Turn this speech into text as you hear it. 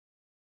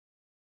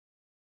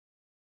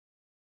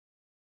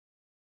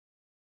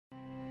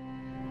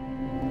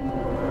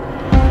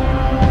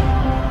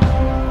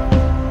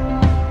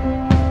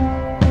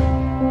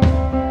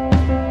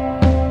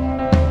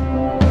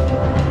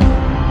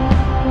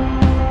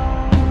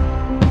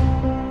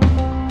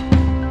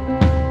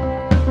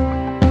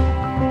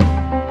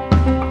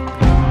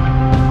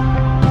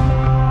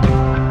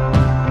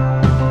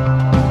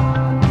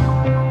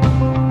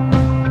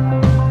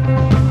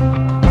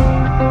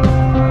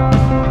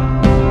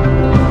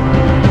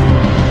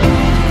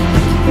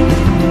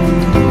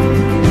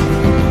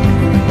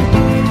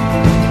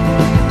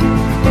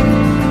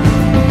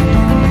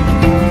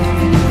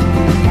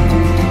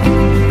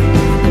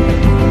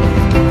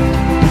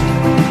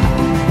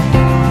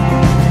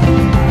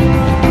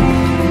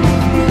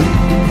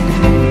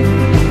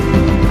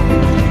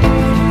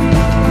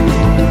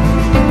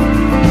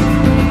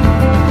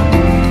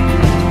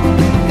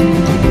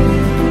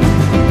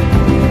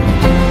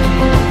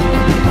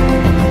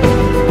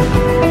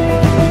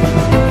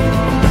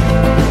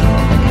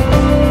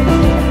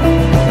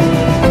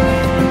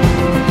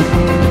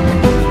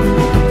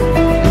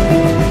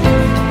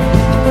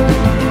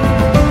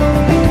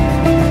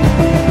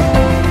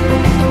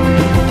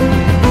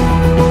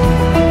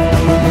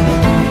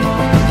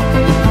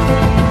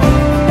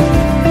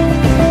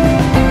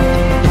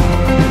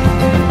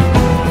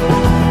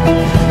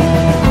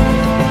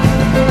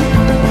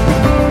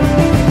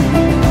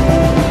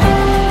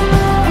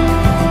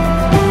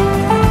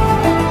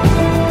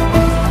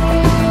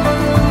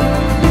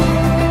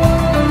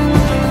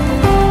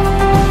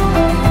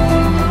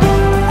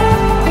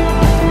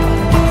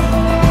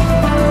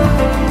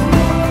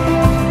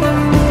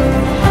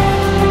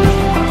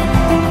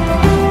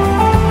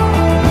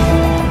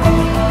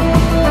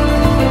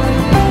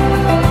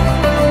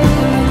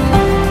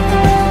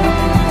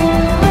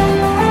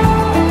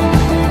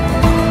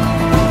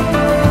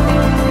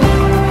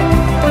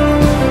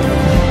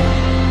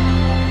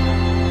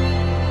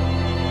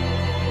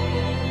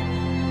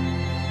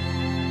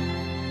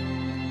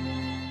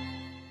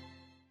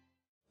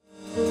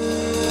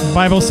The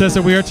Bible says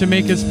that we are to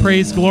make his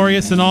praise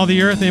glorious in all the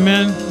earth.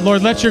 Amen.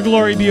 Lord, let your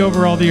glory be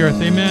over all the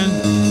earth.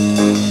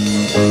 Amen.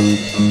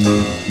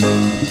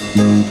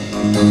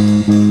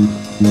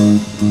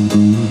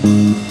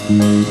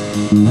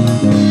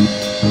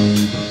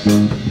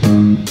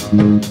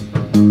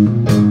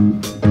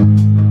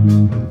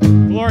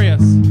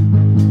 Glorious.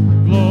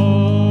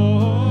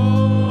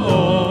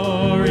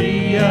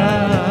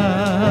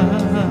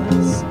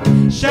 Glorious.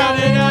 Shout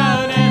it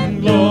out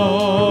and glorious.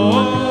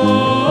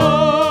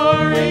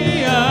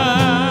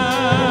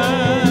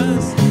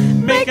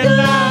 Make it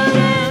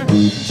louder.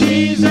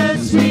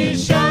 Jesus, we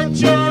shout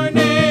your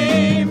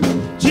name.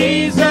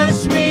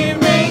 Jesus, we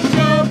make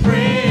your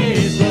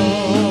praise glorious.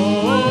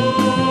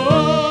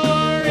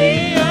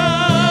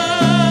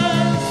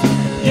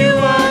 You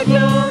are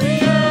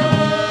glorious.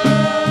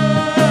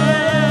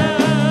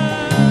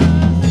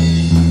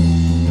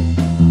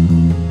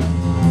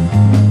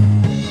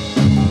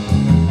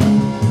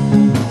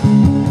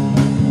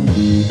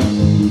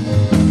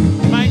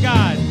 My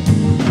God.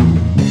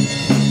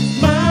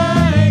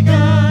 My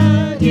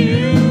God,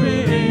 you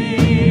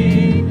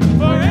reign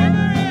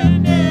forever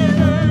and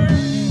ever.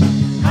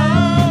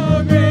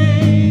 How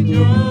great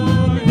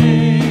your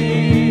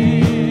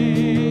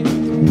name.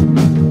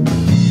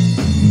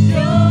 Your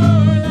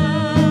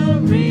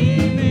love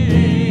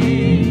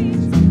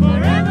remains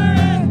forever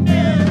and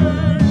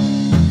ever.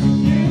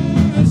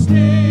 You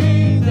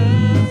stay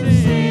the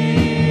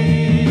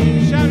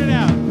same. Shout it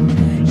out.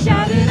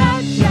 Shout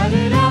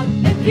it out,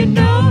 if you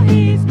know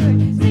he's good.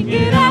 Sing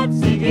it out,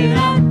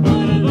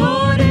 for the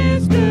Lord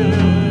is good.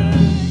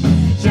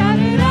 Shout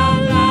it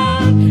out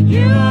loud,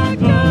 you are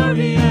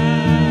glorious.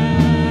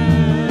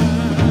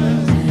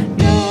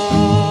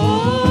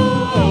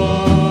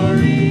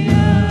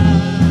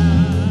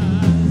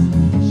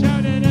 Glorious.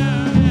 Shout it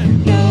out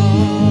and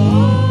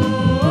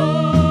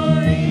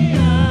Glorious.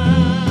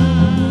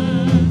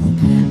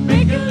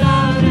 Make it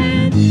loud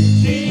and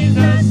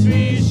Jesus,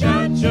 we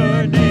shout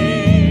your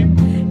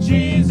name.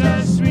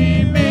 Jesus,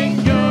 we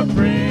make your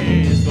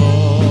praise glorious.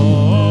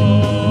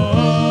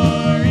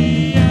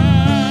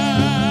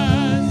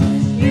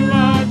 You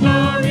are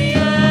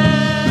glorious.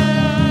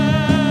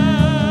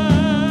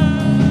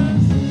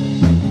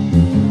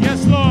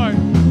 yes, Lord.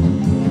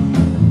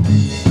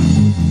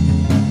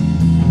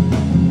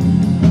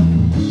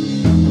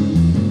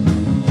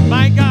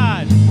 My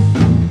God.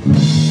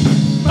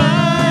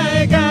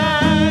 My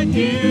God,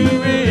 you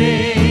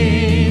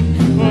reign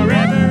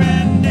forever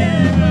and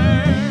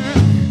ever.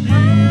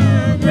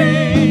 How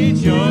great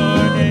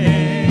your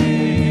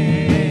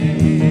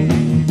name.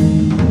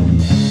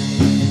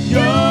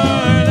 Your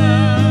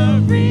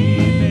love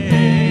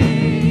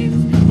remains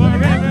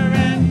forever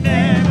and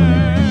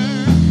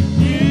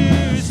ever.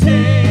 You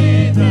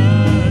stay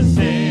the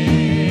same.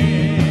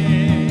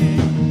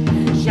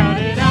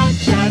 Shout it out,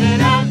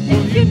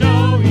 if you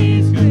know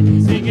he's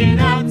good. Sing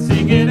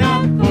it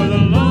out, for the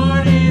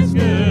Lord is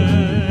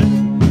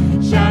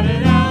good. Shout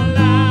it out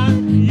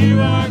loud, you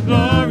are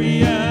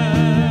glorious.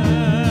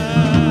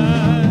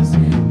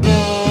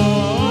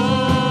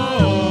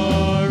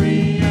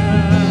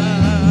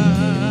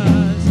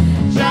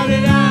 Glorious. Shout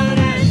it out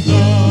and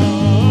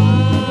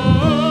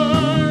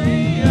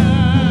glorious.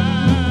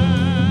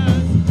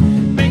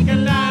 Make it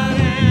loud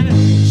and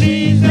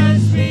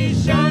Jesus, we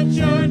shout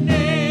your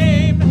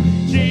name.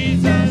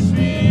 Jesus,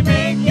 we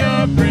make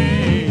your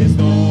praise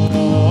glorious.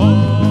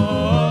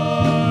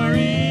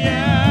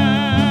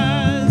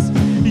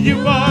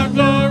 You are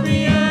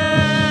glorious.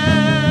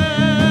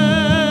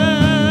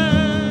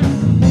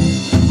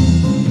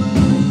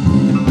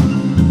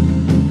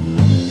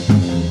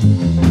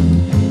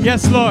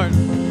 Yes, Lord.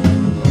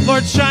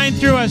 Lord, shine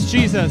through us,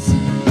 Jesus.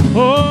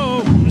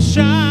 Oh,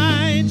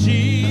 shine,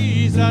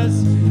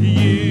 Jesus.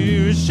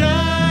 You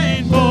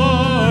shine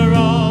for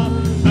all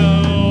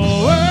the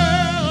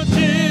world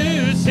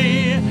to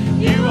see.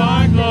 You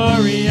are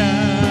glorious.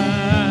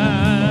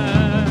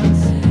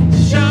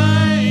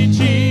 Shine,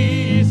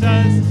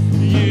 Jesus.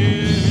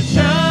 You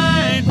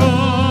shine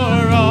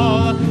for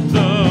all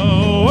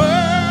the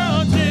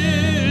world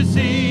to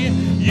see.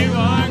 You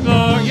are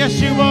glorious.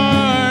 Yes, you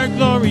are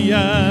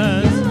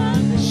glorious.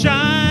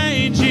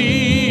 Shine,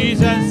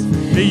 Jesus.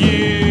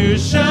 You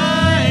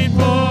shine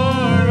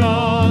for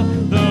all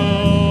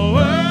the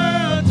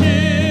world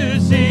to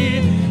see.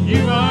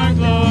 You are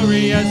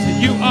glorious.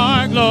 You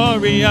are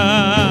glorious.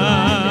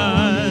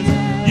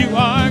 You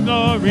are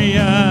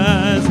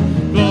glorious.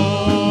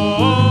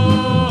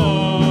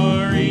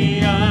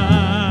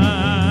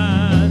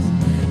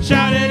 Glorious.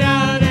 Shout it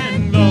out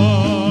and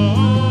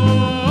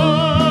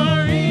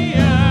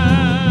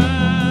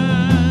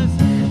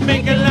glorious.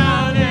 Make it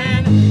loud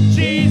and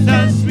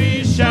Jesus,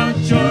 we shout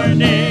your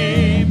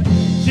name.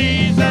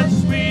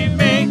 Jesus, we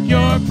make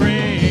your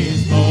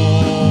praise glorious.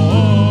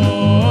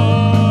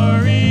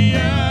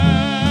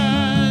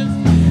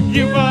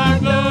 You are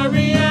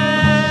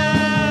glorious.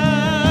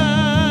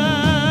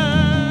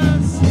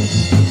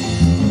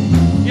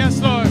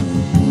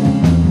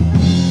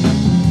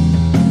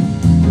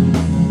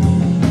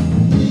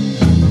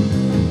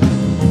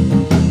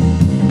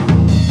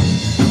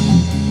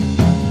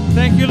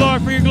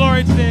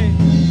 glory today.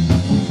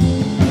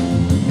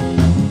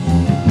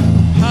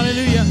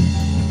 Hallelujah.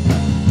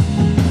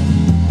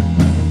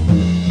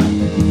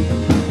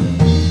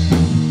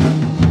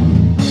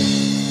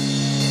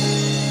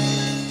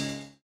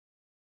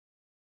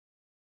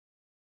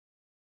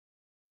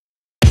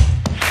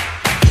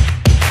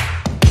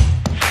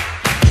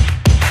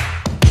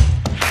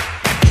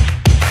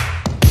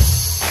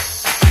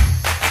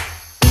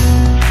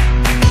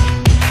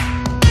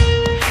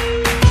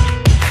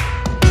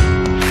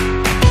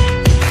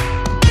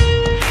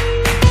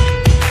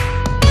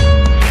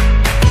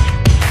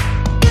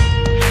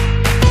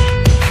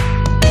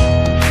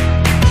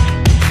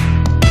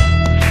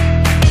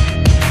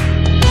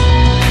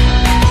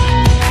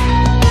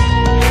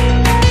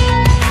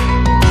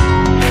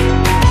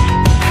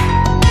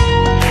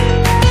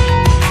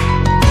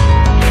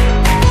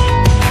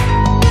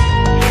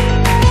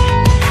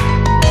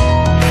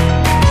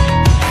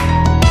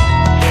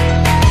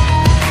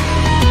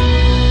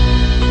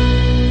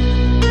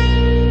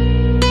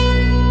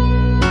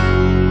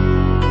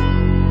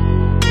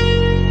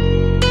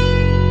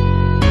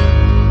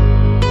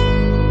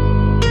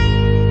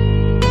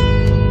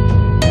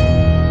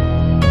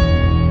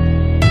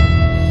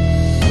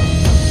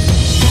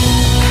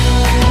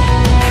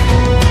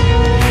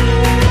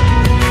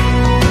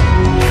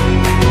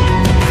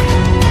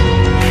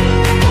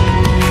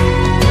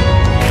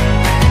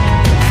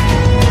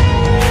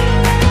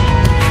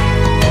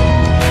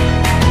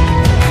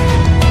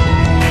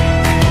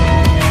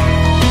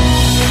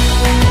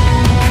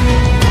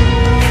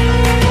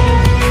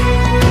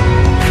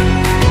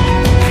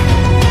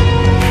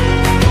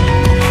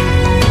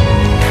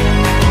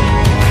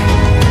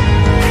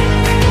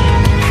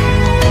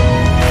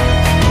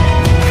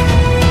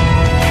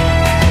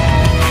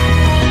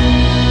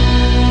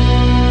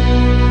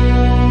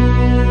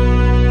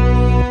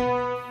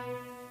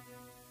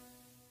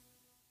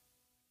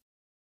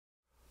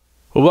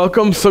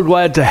 Welcome. So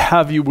glad to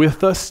have you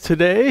with us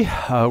today.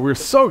 We're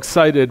so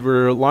excited.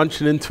 We're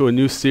launching into a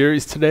new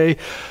series today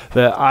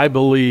that I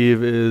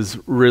believe is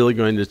really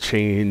going to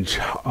change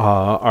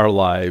our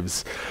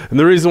lives. And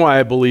the reason why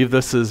I believe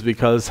this is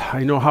because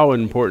I know how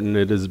important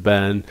it has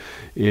been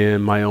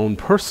in my own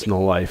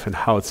personal life and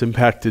how it's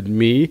impacted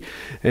me.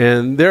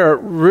 And there are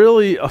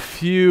really a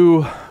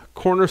few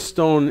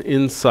cornerstone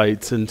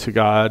insights into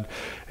God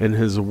and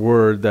His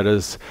Word that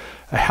has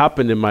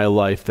happened in my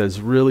life that's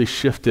really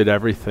shifted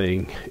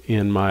everything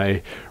in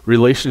my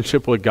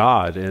relationship with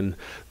God. And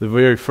the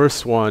very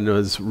first one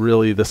was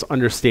really this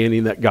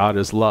understanding that God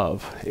is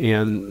love.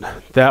 And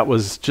that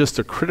was just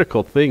a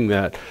critical thing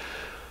that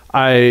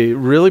I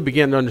really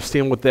began to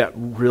understand what that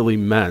really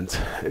meant.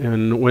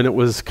 And when it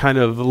was kind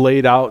of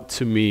laid out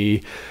to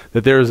me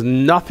that there's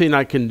nothing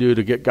I can do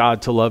to get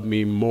God to love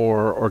me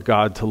more or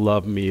God to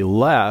love me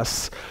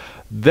less,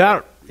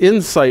 that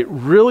insight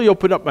really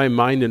opened up my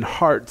mind and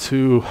heart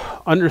to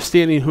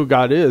understanding who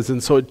God is.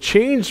 And so it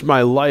changed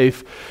my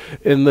life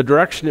in the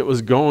direction it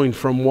was going,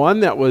 from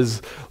one that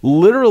was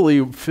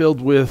literally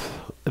filled with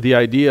the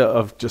idea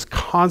of just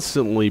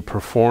constantly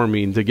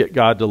performing to get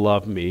God to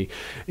love me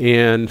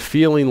and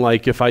feeling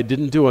like if I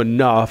didn't do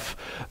enough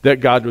that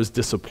God was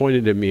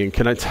disappointed in me. And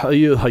can I tell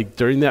you, like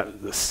during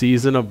that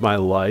season of my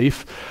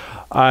life,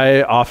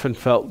 I often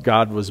felt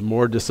God was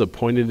more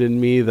disappointed in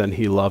me than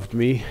He loved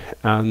me.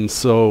 And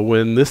so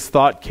when this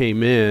thought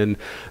came in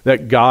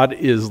that God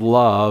is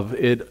love,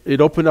 it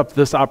opened up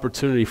this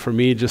opportunity for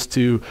me just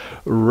to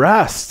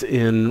rest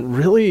and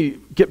really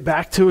get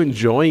back to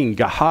enjoying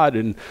God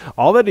and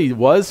all that He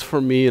was for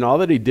me and all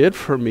that He did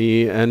for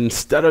me,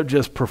 instead of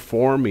just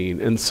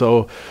performing. And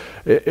so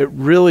it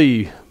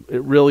really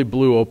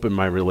blew open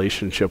my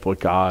relationship with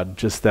God,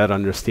 just that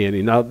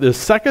understanding. Now, the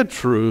second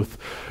truth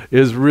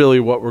is really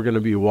what we're going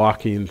to be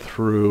walking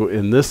through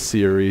in this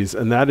series,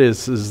 and that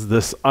is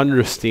this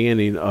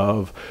understanding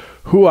of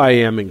who I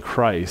am in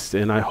Christ.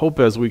 And I hope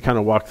as we kind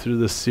of walk through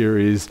this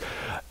series,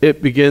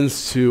 it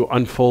begins to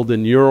unfold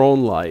in your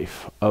own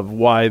life of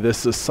why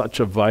this is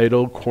such a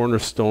vital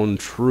cornerstone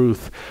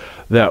truth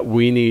that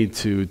we need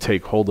to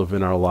take hold of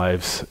in our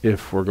lives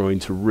if we're going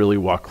to really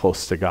walk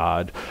close to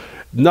God.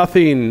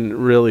 Nothing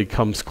really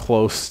comes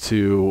close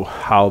to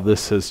how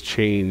this has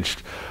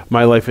changed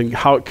my life and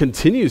how it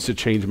continues to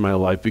change my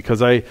life,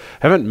 because I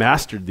haven't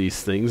mastered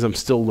these things. I'm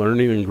still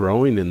learning and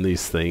growing in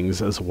these things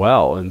as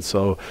well. And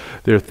so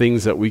there are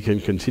things that we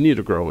can continue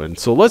to grow in.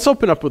 So let's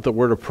open up with a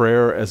word of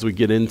prayer as we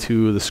get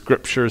into the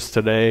scriptures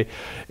today.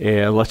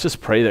 And let's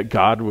just pray that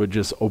God would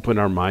just open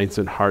our minds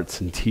and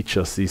hearts and teach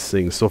us these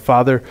things. So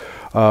Father,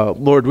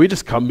 Lord, we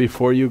just come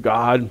before you,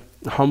 God,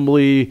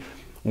 humbly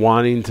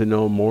wanting to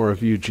know more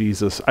of you,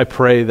 Jesus. I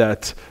pray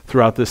that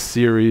throughout this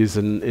series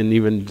and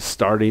even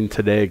starting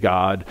today,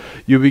 God,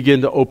 you begin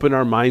to open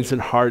our minds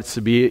and hearts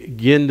to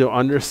begin to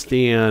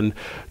understand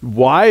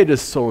why it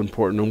is so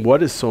important and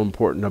what is so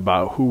important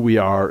about who we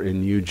are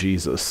in you,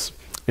 Jesus.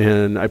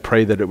 And I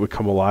pray that it would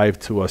come alive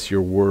to us,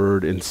 your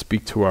word, and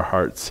speak to our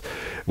hearts.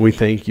 And we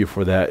thank you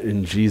for that.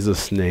 In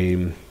Jesus'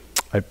 name,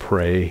 I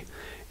pray.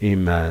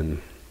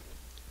 Amen.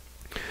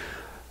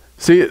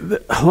 See,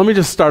 let me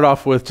just start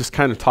off with just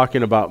kind of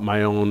talking about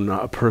my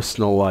own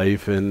personal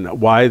life and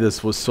why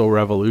this was so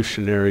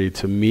revolutionary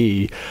to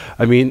me.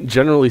 I mean,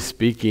 generally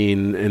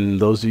speaking, and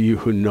those of you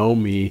who know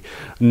me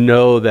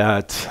know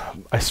that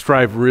I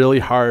strive really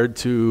hard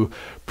to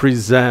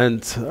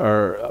present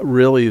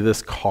really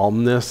this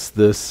calmness,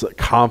 this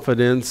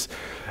confidence,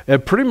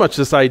 and pretty much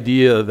this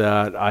idea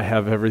that I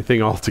have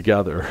everything all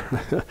together.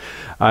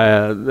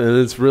 And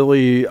it's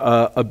really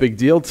a big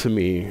deal to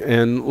me.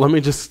 And let me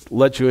just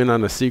let you in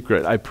on a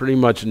secret. I pretty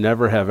much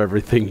never have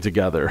everything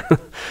together.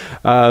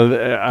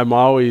 I'm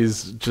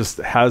always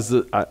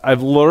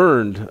I've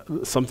learned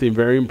something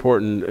very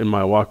important in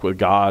my walk with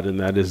God, and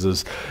that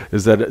is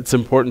that it's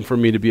important for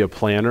me to be a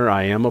planner.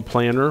 I am a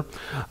planner.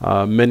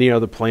 Many are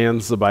the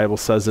plans, the Bible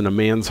says, in a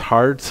man's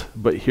heart,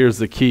 but here's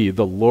the key: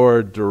 the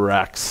Lord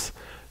directs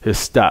his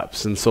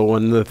steps. And so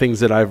one of the things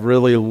that I've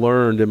really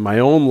learned in my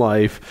own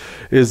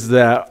life is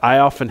that I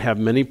often have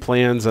many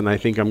plans, and I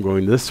think I'm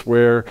going this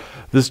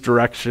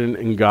direction,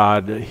 and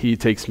God, he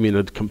takes me in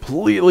a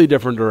completely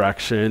different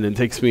direction and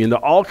takes me into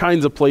all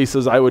kinds of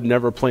places I would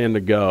never plan to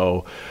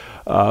go.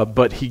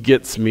 But he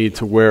gets me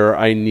to where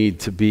I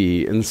need to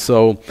be. And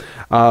so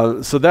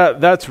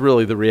that's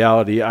really the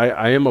reality.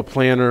 I am a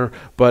planner,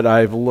 but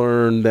I've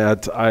learned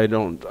that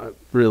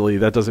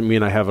that doesn't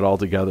mean I have it all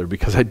together,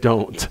 because I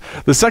don't.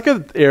 The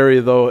second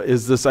area, though,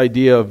 is this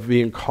idea of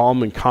being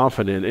calm and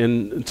confident.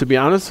 And to be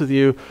honest with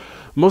you,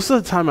 most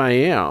of the time I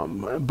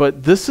am.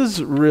 But this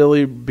is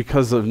really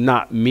because of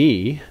not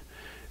me.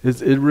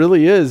 It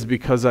really is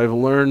because I've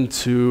learned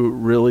to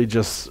really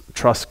just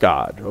trust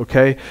God,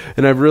 okay?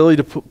 And I've really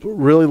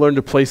learned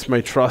to place my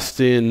trust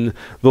in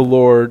the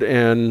Lord.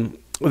 And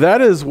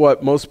that is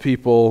what most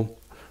people,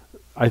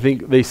 I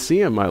think, they see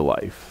in my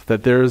life,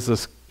 that there is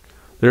this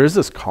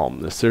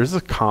calmness, there's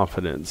this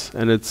confidence,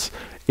 and it's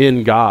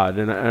in God.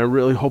 And I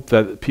really hope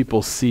that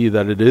people see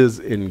that it is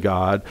in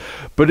God.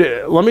 But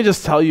let me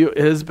just tell you,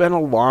 it has been a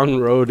long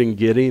road in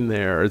getting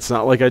there. It's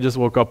not like I just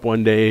woke up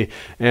one day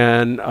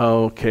and,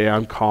 okay,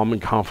 I'm calm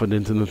and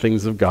confident in the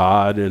things of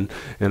God, and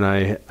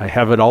I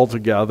have it all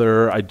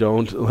together. I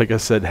don't, like I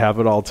said, have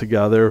it all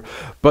together.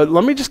 But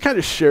let me just kind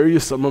of share you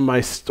some of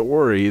my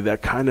story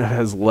that kind of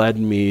has led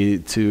me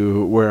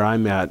to where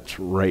I'm at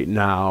right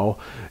now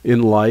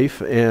in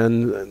life.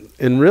 And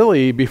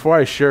really, before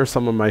I share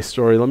some of my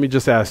story, let me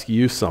just ask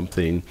you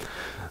something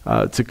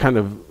to kind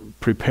of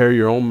prepare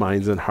your own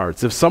minds and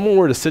hearts. If someone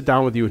were to sit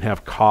down with you and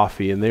have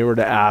coffee, and they were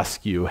to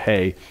ask you,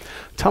 hey,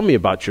 tell me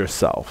about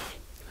yourself,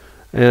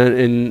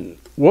 and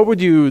what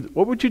would you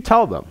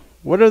tell them?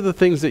 What are the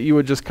things that you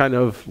would just kind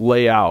of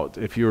lay out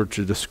if you were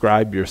to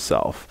describe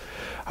yourself?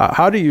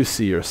 How do you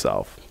see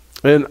yourself?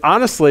 And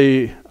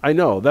honestly, I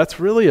know that's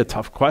really a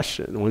tough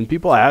question. When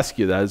people ask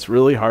you that, it's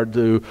really hard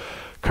to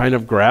kind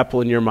of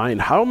grapple in your mind.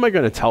 How am I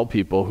going to tell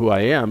people who I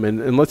am?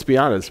 And let's be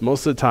honest,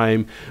 most of the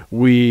time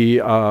we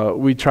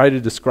try to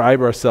describe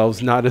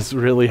ourselves not as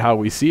really how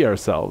we see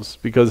ourselves,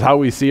 because how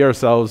we see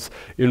ourselves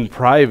in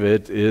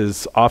private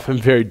is often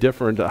very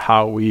different to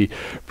how we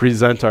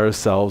present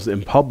ourselves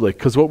in public.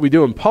 Because what we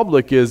do in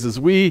public is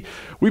we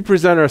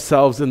present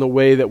ourselves in the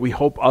way that we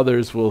hope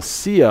others will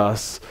see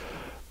us,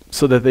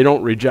 so that they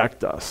don't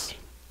reject us.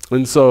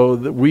 And so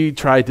we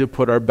try to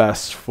put our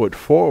best foot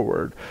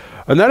forward.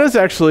 And that is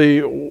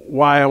actually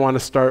why I want to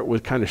start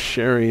with kind of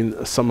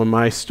sharing some of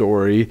my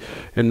story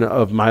and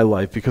of my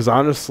life, because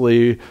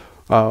honestly,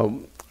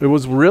 it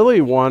was really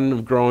one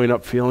of growing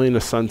up feeling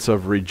a sense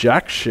of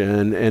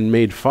rejection and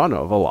made fun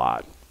of a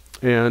lot.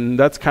 And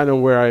that's kind of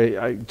where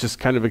I just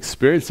kind of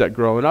experienced that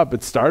growing up.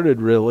 It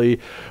started really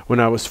when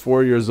I was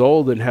 4 years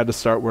old and had to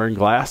start wearing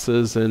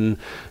glasses, and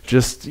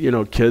just,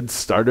 kids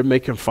started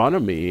making fun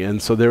of me. And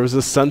so there was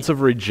a sense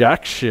of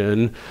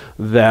rejection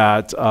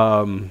that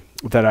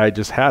I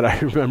just had. I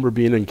remember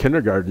being in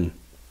kindergarten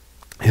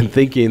and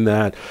thinking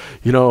that,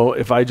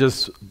 if I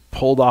just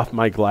pulled off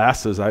my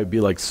glasses, I'd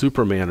be like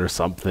Superman or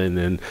something,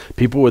 and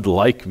people would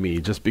like me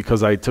just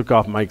because I took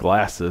off my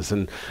glasses.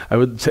 And I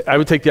would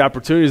take the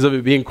opportunities of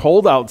it being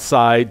cold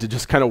outside to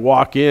just kind of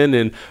walk in,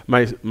 and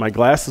my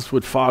glasses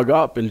would fog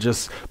up, and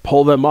just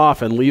pull them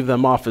off and leave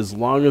them off as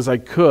long as I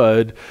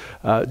could,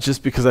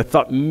 just because I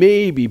thought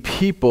maybe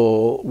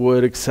people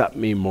would accept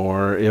me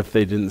more if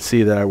they didn't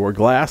see that I wore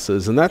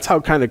glasses. And that's how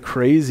kind of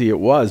crazy it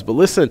was. But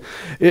listen,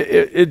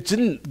 it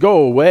didn't go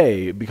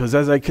away, because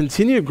as I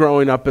continued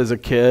growing up as a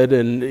kid,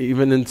 and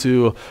even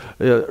into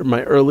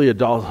my early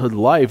adulthood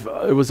life,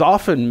 it was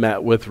often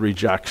met with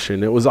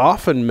rejection. It was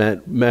often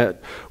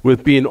met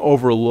with being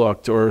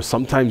overlooked, or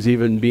sometimes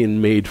even being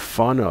made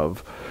fun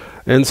of.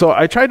 And so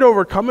I tried to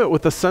overcome it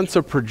with a sense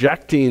of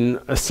projecting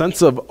a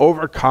sense of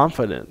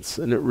overconfidence.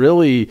 And it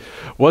really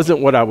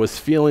wasn't what I was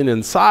feeling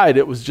inside.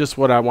 It was just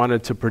what I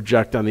wanted to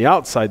project on the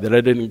outside, that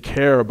I didn't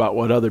care about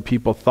what other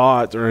people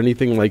thought or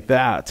anything like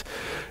that.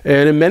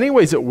 And in many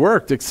ways it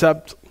worked,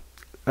 except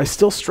I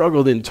still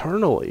struggled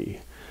internally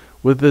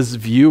with this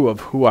view of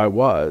who I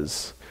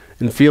was.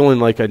 and feeling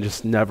like I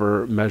just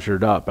never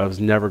measured up. I was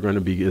never going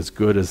to be as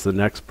good as the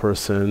next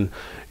person.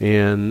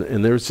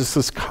 And there was just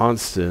this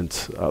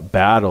constant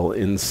battle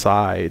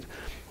inside.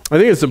 I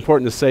think it's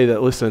important to say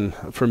that, listen,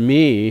 for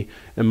me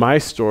and my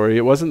story,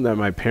 it wasn't that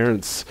my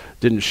parents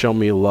didn't show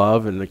me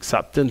love and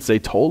acceptance. They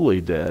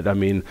totally did. I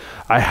mean,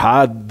 I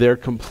had their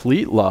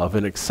complete love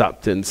and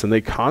acceptance, and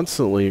they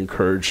constantly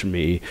encouraged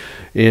me.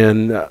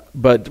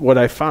 But what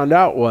I found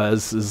out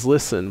is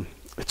listen,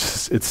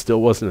 it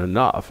still wasn't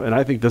enough. And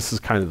I think this is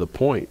kind of the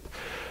point,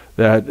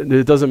 that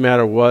it doesn't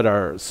matter what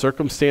our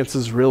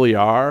circumstances really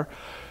are.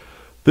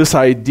 This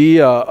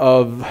idea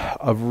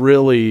of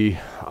really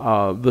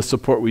the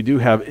support we do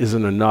have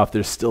isn't enough.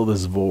 There's still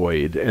this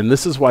void. And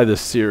this is why this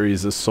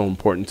series is so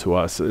important to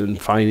us in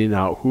finding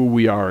out who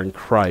we are in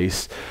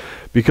Christ.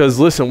 Because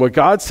listen, what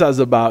God says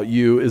about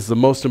you is the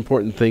most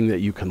important thing that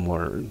you can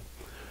learn.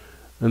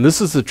 And this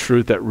is the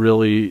truth that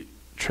really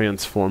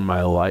transformed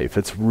my life.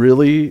 It's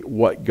really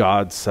what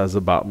God says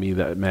about me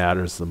that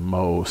matters the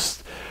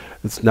most.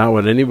 It's not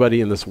what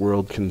anybody in this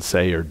world can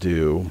say or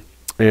do.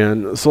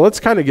 And so let's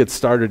kind of get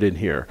started in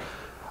here.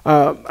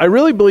 I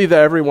really believe that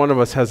every one of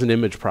us has an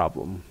image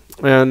problem.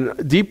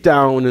 And deep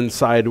down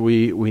inside,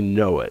 we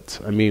know it.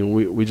 I mean,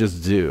 we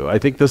just do. I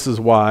think this is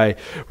why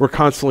we're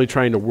constantly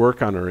trying to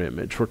work on our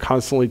image. We're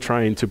constantly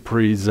trying to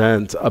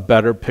present a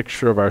better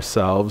picture of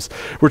ourselves.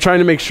 We're trying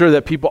to make sure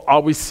that people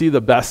always see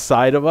the best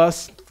side of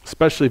us.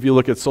 Especially if you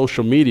look at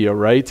social media,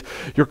 right?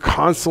 You're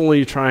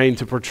constantly trying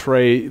to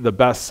portray the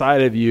best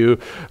side of you.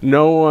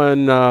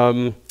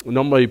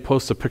 Nobody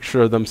posts a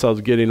picture of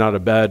themselves getting out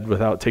of bed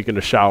without taking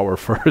a shower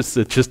first.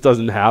 It just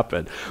doesn't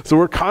happen. So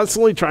we're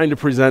constantly trying to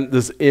present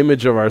this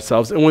image of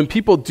ourselves. And when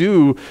people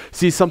do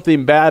see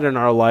something bad in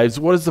our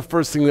lives, what is the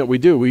first thing that we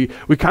do? We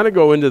kind of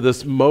go into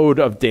this mode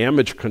of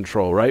damage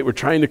control, right? We're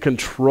trying to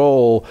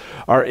control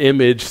our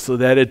image so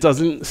that it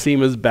doesn't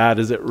seem as bad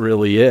as it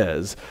really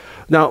is.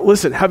 Now,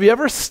 listen, have you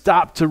ever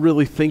stopped to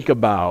really think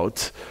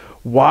about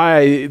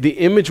why the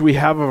image we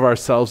have of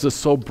ourselves is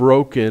so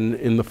broken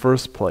in the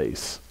first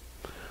place?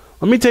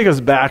 Let me take us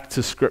back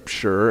to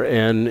Scripture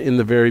and in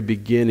the very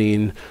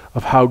beginning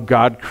of how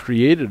God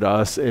created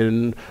us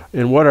and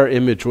what our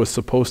image was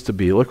supposed to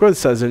be. Look what it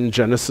says in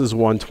Genesis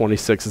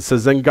 1:26. It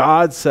says, "Then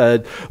God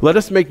said, 'Let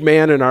us make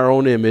man in our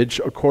own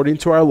image, according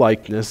to our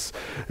likeness,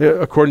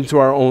 according to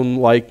our own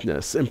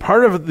likeness.'" And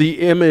part of the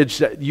image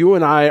that you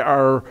and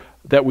I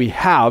that we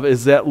have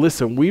is that,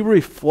 listen, we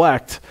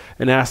reflect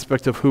an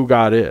aspect of who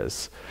God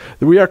is.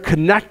 We are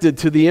connected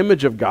to the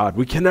image of God.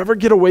 We can never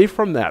get away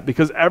from that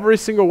because every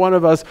single one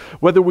of us,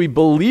 whether we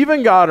believe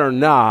in God or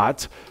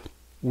not,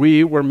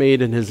 we were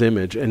made in his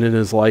image and in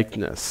his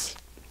likeness.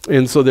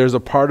 And so there's a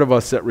part of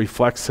us that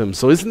reflects him.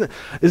 So isn't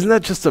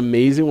that just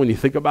amazing when you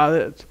think about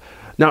it?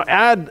 Now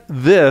add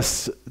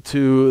this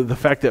to the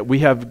fact that we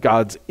have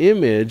God's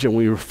image and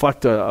we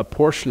reflect a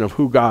portion of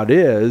who God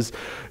is.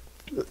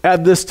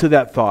 Add this to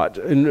that thought.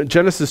 In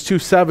Genesis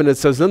 2:7, it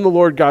says, "Then the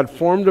Lord God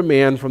formed a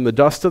man from the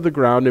dust of the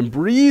ground and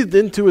breathed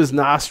into his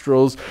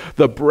nostrils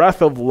the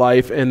breath of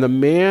life, and the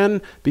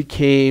man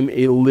became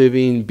a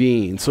living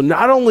being." So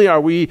not only are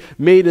we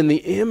made in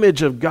the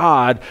image of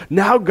God,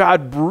 now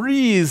God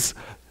breathes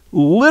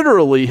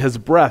literally his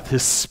breath,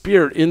 his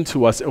spirit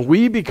into us, and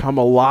we become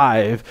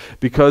alive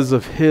because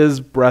of his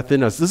breath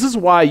in us. This is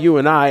why you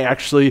and I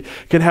actually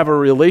can have a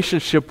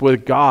relationship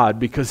with God,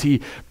 because he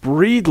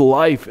breathed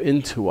life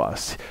into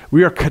us.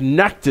 We are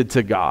connected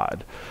to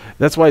God.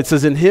 That's why it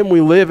says, "In him we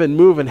live and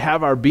move and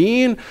have our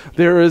being."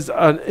 There is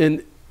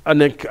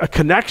a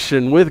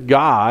connection with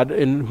God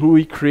and who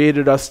he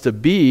created us to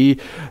be,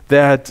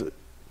 that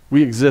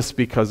we exist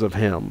because of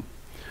him.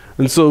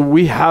 And so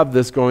we have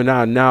this going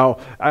on. Now,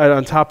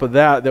 on top of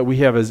that we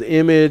have his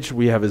image,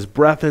 we have his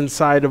breath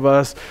inside of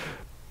us.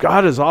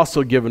 God has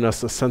also given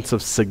us a sense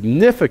of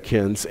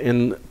significance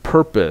and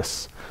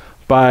purpose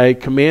by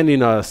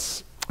commanding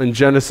us. In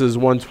Genesis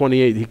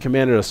 1:28, he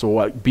commanded us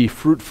to be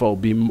fruitful,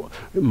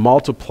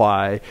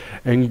 multiply,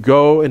 and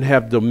go and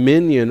have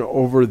dominion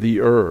over the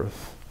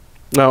earth.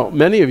 Now,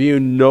 many of you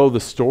know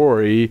the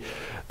story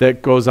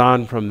that goes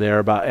on from there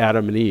about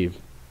Adam and Eve.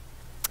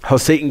 How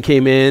Satan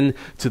came in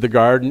to the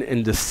garden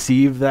and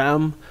deceived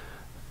them.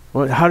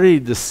 Well, how did he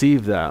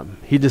deceive them?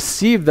 He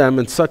deceived them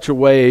in such a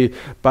way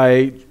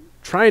by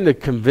trying to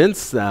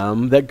convince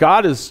them that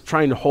God is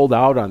trying to hold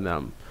out on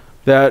them,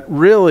 that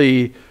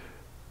really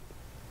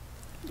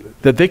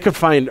that they could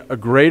find a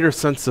greater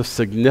sense of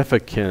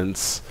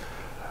significance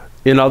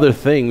in other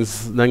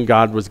things than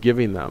God was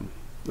giving them.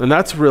 And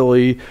that's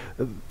really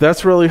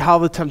how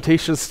the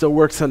temptation still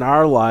works in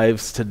our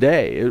lives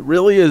today. It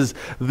really is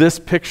this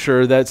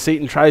picture that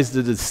Satan tries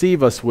to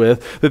deceive us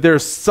with, that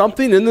there's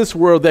something in this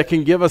world that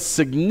can give us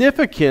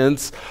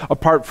significance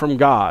apart from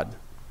God.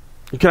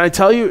 And can I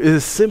tell you, it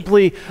is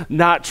simply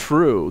not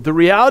true. The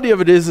reality of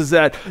it is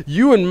that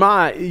you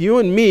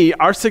and me,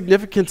 our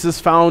significance is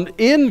found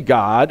in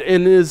God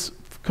and is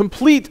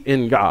complete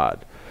in God.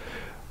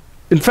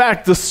 In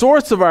fact, the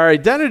source of our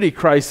identity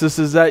crisis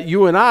is that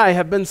you and I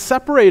have been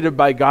separated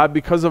by God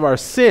because of our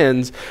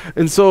sins.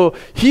 And so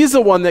he's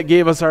the one that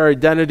gave us our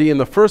identity in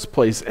the first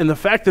place. And the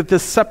fact that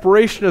this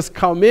separation has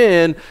come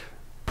in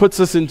puts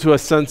us into a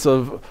sense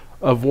of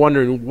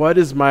wondering, what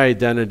is my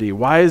identity?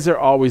 Why is there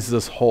always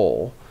this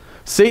hole?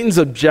 Satan's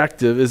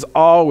objective is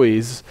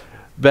always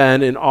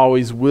been and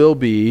always will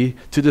be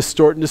to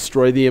distort and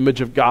destroy the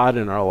image of God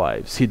in our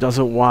lives. He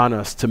doesn't want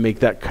us to make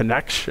that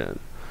connection.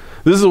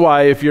 This is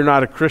why if you're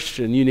not a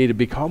Christian, you need to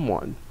become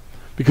one.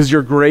 Because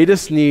your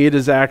greatest need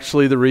is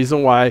actually the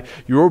reason why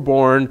you were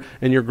born,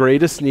 and your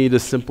greatest need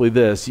is simply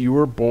this. You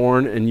were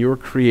born and you were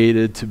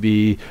created to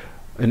be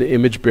an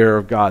image bearer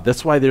of God.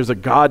 That's why there's a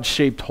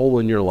God-shaped hole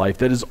in your life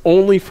that is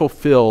only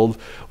fulfilled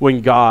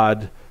when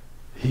God,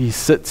 he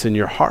sits in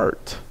your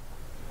heart.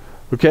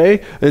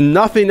 Okay? And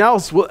nothing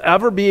else will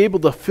ever be able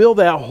to fill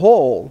that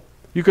hole.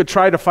 You could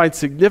try to find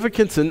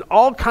significance in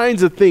all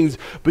kinds of things,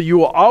 but you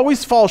will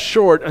always fall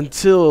short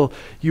until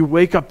you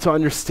wake up to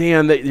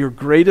understand that your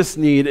greatest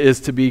need is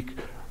to be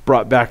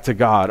brought back to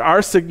God.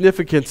 Our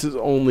significance is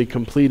only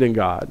complete in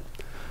God.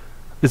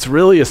 It's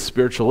really a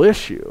spiritual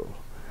issue.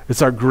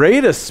 It's our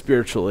greatest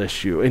spiritual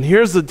issue. And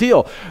here's the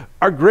deal.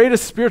 Our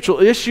greatest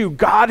spiritual issue,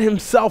 God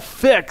himself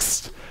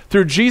fixed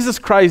through Jesus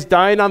Christ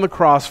dying on the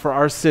cross for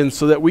our sins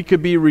so that we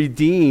could be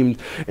redeemed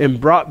and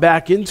brought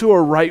back into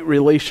a right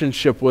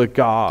relationship with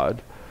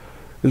God.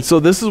 And so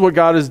this is what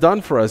God has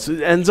done for us.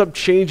 It ends up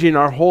changing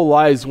our whole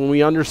lives when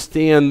we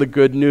understand the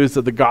good news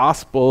of the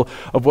gospel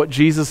of what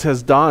Jesus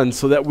has done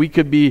so that we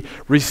could be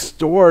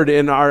restored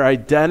and our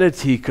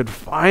identity could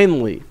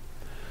finally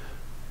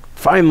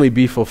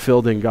be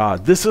fulfilled in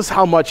God. This is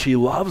how much he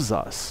loves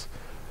us,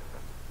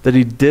 that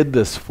he did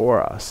this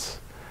for us.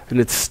 And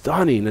it's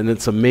stunning and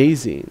it's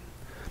amazing.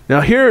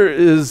 Now here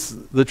is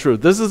the truth.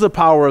 This is the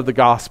power of the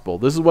gospel.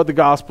 This is what the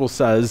gospel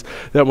says,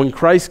 that when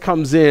Christ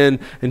comes in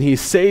and he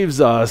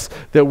saves us,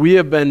 that we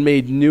have been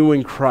made new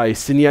in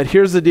Christ. And yet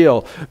here's the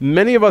deal.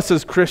 Many of us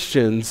as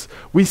Christians,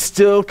 we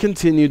still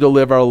continue to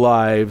live our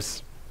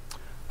lives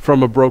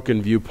from a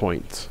broken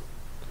viewpoint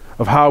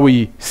of how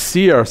we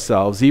see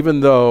ourselves,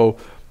 even though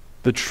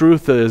the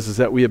truth is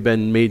that we have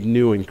been made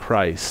new in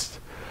Christ.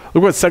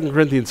 Look what 2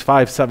 Corinthians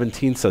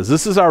 5:17 says.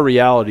 This is our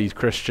reality,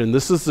 Christian.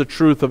 This is the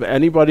truth of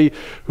anybody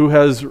who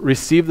has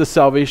received the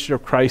salvation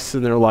of Christ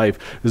in their life.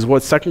 This is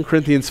what 2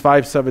 Corinthians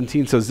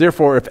 5:17 says.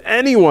 Therefore, if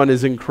anyone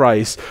is in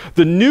Christ,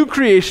 the new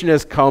creation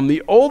has come,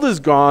 the old is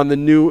gone, the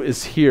new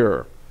is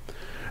here.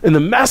 And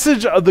the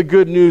message of the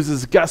good news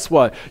is, guess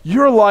what?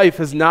 Your life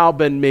has now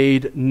been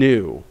made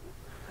new.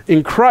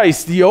 In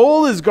Christ, the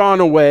old is gone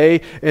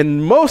away,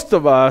 and most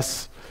of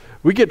us,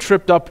 we get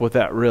tripped up with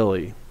that,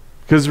 really.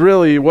 Because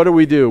really, what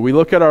do? We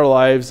look at our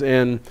lives,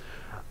 and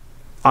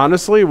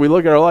honestly, we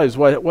look at our lives,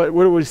 what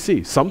do we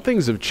see? Some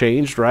things have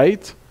changed,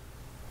 right?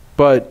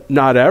 But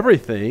not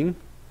everything.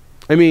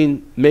 I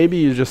mean, maybe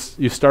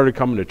you started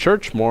coming to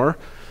church more.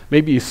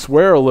 Maybe you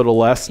swear a little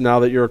less now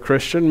that you're a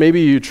Christian.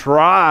 Maybe you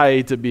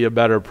try to be a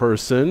better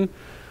person.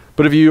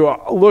 But if you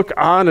look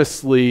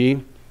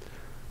honestly,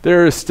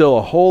 there is still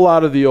a whole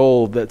lot of the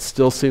old that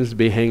still seems to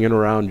be hanging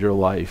around your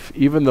life.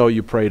 Even though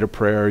you prayed a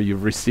prayer,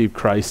 you've received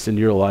Christ in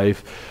your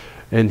life,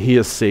 and he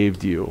has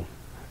saved you.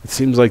 It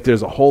seems like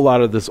there's a whole lot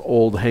of this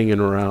old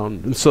hanging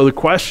around. And so the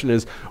question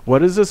is, what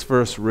does this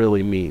verse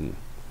really mean?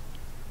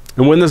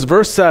 And when this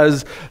verse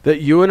says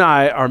that you and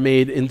I are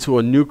made into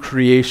a new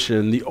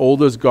creation, the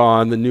old is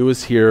gone, the new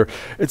is here,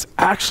 it's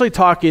actually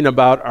talking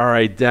about our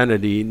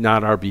identity,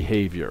 not our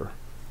behavior.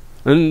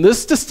 And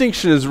this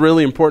distinction is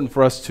really important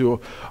for us to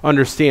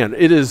understand.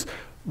 It is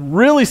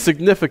really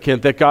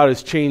significant that God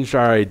has changed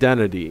our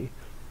identity.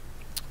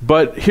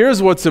 But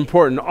here's what's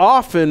important.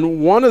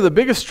 Often, one of the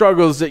biggest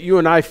struggles that you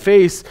and I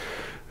face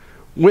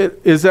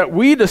is that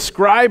we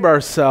describe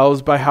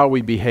ourselves by how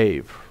we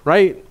behave,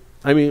 right?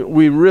 I mean,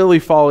 we really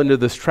fall into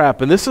this trap.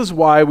 And this is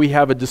why we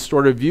have a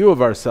distorted view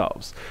of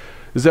ourselves,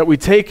 is that we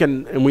take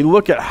and we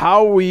look at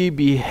how we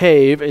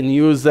behave and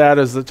use that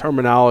as the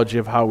terminology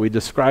of how we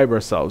describe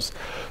ourselves.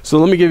 So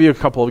let me give you a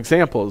couple of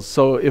examples.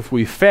 So if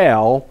we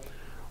fail,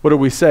 what do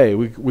we say?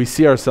 We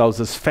see ourselves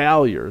as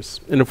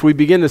failures. And if we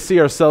begin to see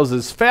ourselves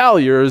as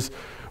failures,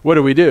 what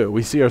do?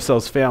 We see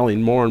ourselves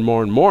failing more and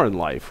more and more in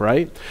life,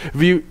 right?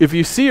 If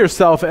you see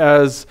yourself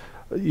as,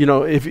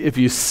 if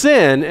you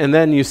sin and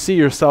then you see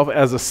yourself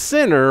as a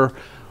sinner,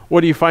 what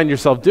do you find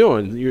yourself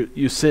doing?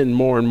 You sin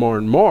more and more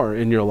and more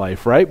in your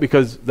life, right?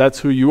 Because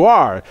that's who you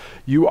are.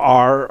 You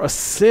are a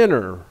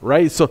sinner,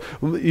 right? So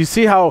you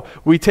see how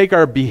we take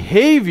our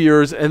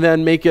behaviors and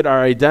then make it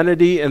our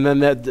identity, and then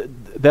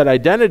that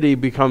identity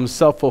becomes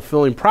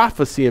self-fulfilling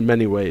prophecy in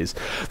many ways.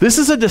 This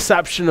is a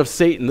deception of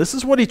Satan. This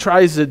is what he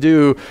tries to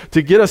do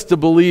to get us to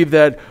believe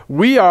that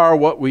we are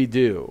what we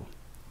do.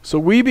 So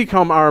we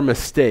become our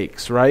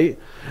mistakes, right?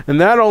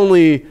 And that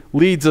only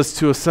leads us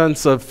to a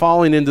sense of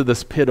falling into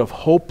this pit of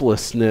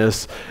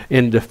hopelessness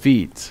and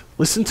defeat.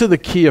 Listen to the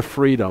key of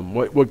freedom,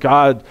 what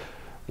God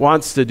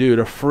wants to do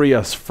to free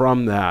us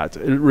from that.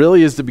 It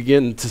really is to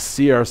begin to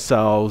see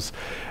ourselves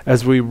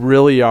as we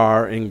really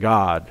are in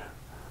God.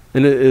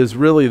 And it is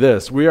really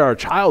this: we are a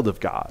child of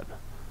God.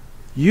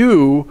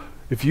 You,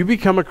 if you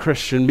become a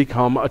Christian,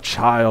 become a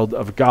child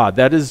of God.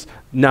 That is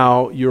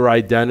now your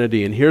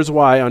identity. And here's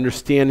why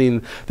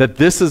understanding that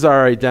this is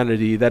our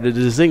identity, that it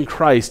is in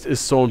Christ, is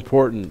so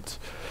important.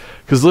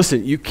 Because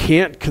listen, you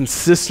can't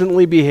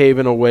consistently behave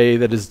in a way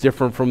that is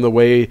different from the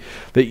way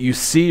that you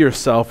see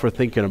yourself or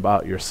thinking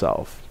about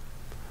yourself.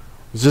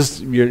 It's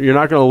just, you're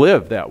not going to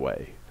live that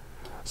way.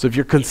 So if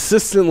you're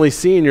consistently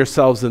seeing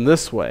yourselves in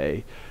this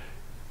way,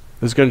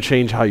 it's going to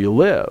change how you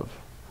live.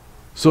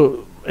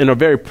 So in a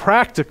very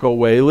practical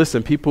way,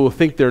 listen, people who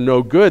think they're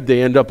no good,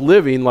 they end up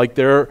living like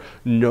they're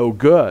no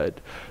good.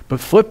 But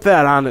flip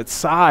that on its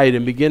side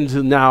and begin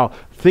to now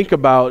think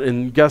about,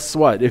 and guess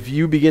what? If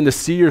you begin to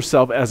see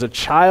yourself as a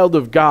child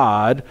of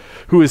God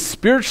who is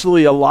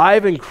spiritually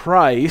alive in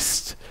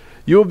Christ,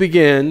 you'll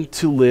begin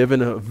to live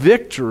in a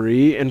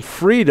victory and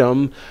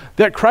freedom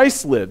that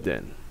Christ lived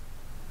in.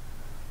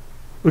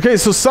 Okay,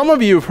 so some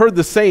of you have heard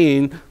the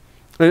saying,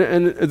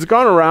 and it's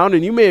gone around,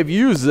 and you may have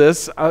used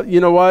this, you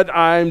know what,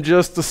 I'm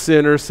just a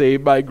sinner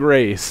saved by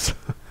grace.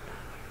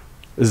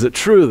 Is it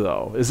true,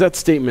 though? Is that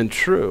statement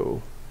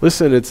true?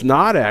 Listen, it's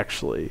not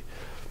actually.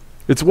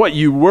 It's what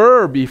you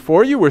were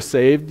before you were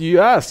saved.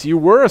 Yes, you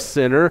were a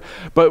sinner,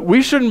 but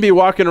we shouldn't be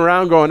walking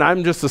around going,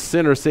 I'm just a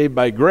sinner saved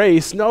by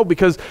grace. No,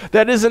 because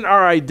that isn't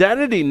our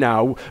identity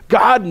now.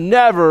 God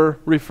never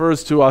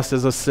refers to us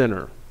as a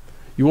sinner.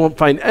 You won't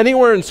find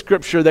anywhere in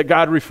Scripture that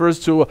God refers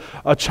to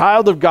a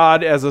child of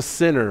God as a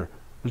sinner.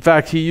 In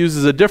fact, he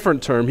uses a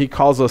different term. He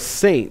calls us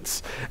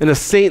saints. And a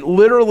saint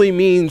literally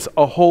means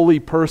a holy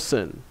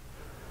person.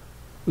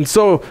 And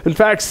so, in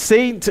fact,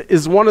 saint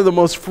is one of the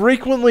most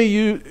frequently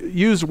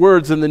used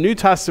words in the New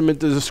Testament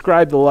to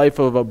describe the life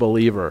of a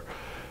believer.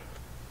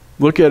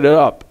 Look it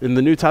up. In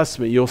the New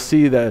Testament, you'll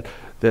see that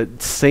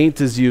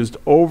saint is used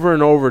over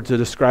and over to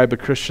describe a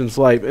Christian's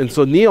life. And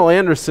so Neil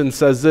Anderson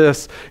says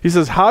this. He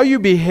says, how you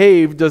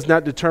behave does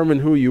not determine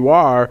who you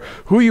are.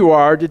 Who you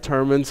are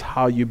determines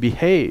how you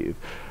behave.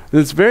 And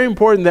it's very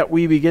important that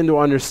we begin to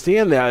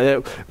understand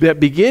that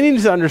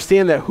beginning to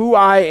understand that who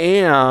I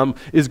am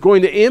is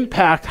going to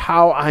impact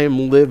how I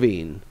am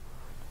living.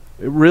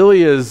 It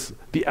really is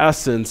the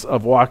essence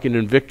of walking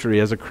in victory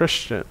as a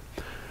Christian.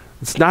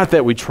 It's not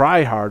that we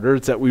try harder,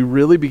 it's that we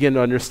really begin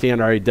to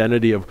understand our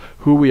identity of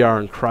who we are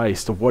in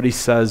Christ, of what he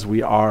says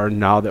we are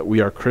now that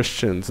we are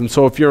Christians. And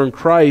so if you're in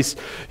Christ,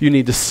 you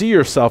need to see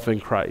yourself in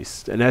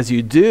Christ. And as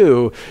you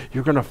do,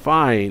 you're going to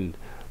find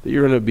that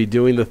you're going to be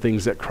doing the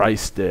things that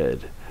Christ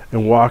did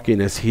and walking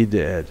as he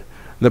did.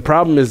 And the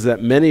problem is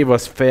that many of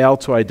us fail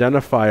to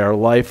identify our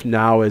life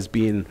now as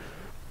being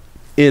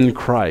in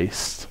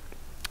Christ.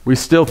 We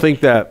still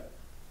think that,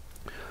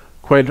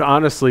 quite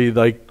honestly,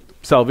 like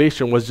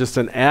salvation was just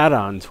an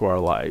add-on to our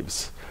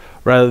lives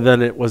rather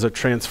than it was a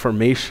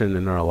transformation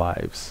in our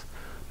lives.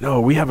 No,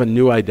 we have a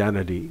new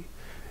identity,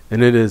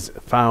 and it is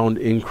found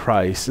in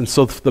Christ. And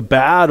so the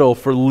battle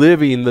for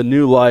living the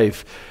new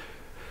life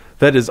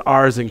that is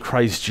ours in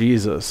Christ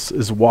Jesus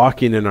is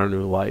walking in our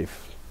new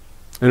life.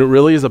 And it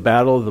really is a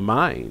battle of the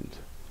mind.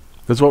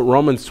 That's what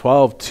Romans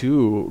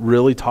 12:2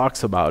 really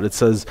talks about. It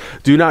says,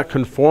 do not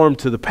conform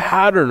to the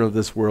pattern of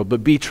this world,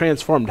 but be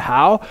transformed.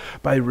 How?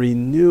 By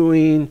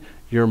renewing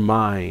your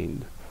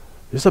mind.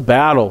 There's a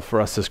battle for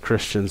us as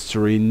Christians to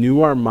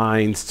renew our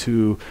minds,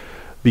 to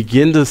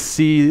begin to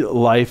see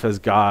life as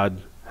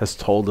God has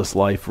told us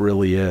life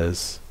really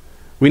is.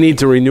 We need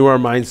to renew our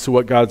minds to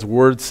what God's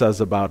word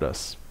says about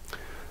us.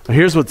 Now,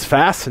 here's what's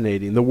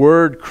fascinating. The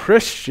word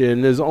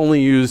Christian is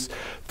only used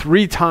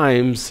 3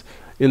 times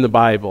in the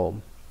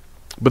Bible.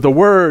 But the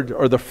word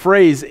or the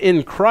phrase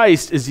in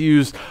Christ is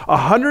used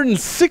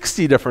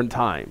 160 different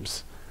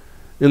times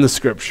in the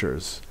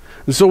scriptures.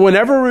 And so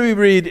whenever we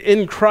read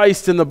in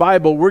Christ in the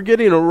Bible, we're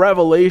getting a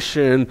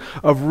revelation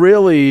of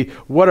really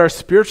what our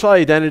spiritual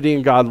identity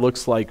in God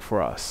looks like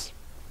for us.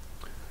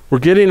 We're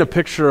getting a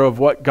picture of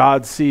what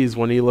God sees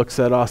when he looks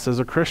at us as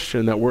a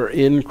Christian, that we're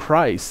in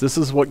Christ. This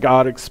is what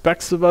God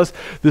expects of us.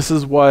 This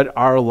is what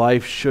our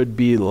life should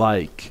be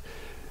like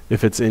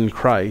if it's in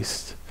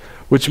Christ,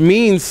 which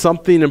means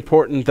something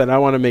important that I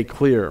want to make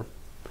clear.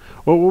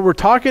 Well, what we're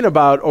talking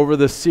about over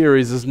this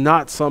series is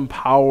not some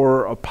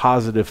power of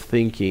positive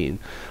thinking.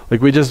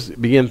 Like we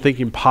just begin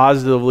thinking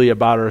positively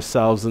about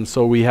ourselves and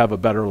so we have a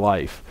better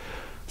life.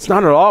 It's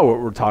not at all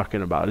what we're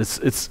talking about.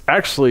 It's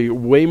actually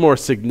way more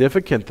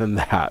significant than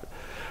that.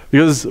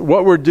 Because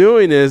what we're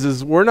doing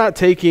is we're not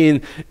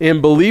taking and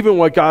believing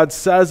what God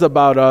says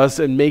about us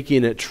and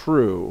making it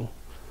true.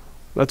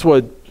 That's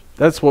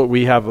what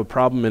we have a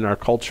problem in our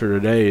culture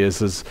today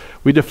is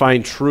we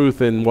define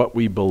truth in what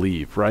we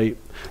believe, right?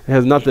 It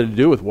has nothing to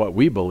do with what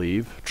we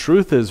believe.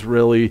 Truth is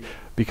really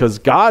because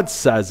God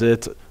says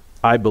it,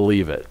 I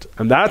believe it.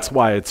 And that's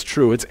why it's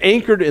true. It's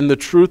anchored in the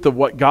truth of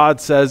what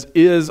God says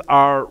is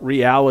our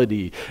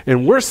reality.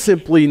 And we're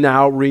simply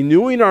now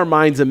renewing our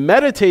minds and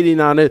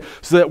meditating on it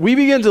so that we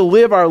begin to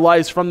live our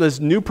lives from this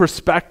new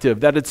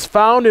perspective, that it's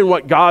found in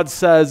what God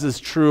says is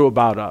true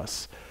about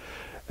us.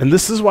 And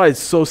this is why it's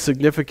so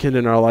significant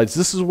in our lives.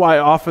 This is why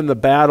often the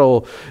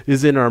battle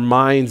is in our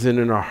minds and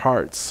in our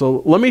hearts.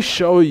 So let me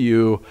show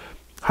you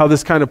how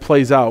this kind of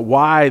plays out,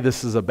 why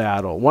this is a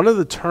battle. One of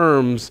the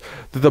terms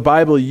that the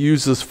Bible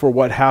uses for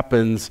what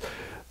happens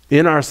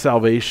in our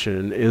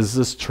salvation is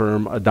this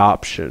term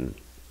adoption.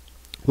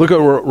 Look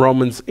at what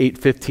Romans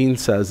 8:15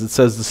 says. It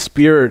says, the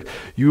Spirit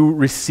you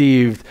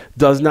received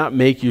does not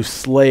make you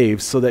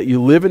slaves so that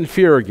you live in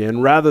fear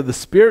again. Rather, the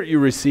Spirit you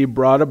received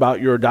brought about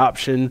your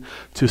adoption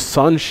to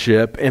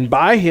sonship, and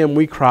by him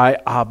we cry,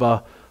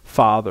 Abba,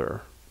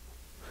 Father.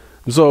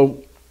 And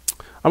so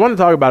I want to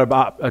talk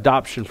about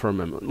adoption for a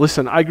moment.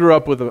 Listen, I grew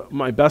up with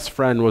my best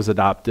friend was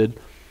adopted.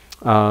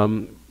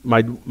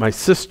 My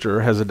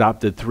sister has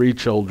adopted 3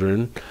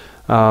 children.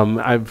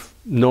 I've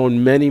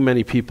known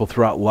many people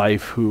throughout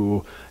life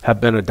who have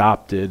been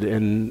adopted,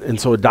 and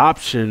so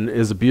adoption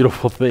is a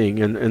beautiful thing.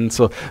 And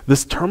so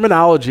this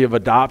terminology of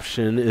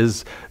adoption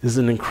is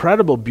an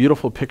incredible,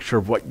 beautiful picture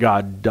of what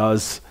God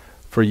does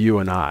for you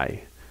and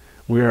I.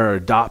 We are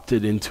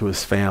adopted into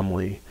his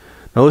family.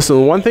 Now listen,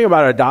 the one thing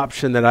about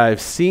adoption that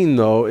I've seen,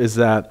 though, is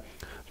that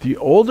the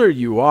older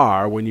you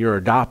are when you're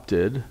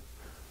adopted,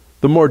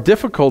 the more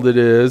difficult it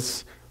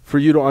is for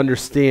you to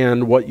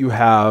understand what you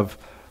have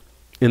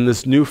in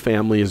this new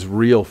family is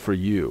real for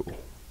you.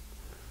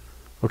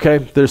 Okay?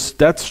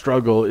 That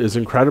struggle is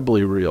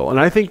incredibly real. And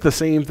I think the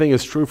same thing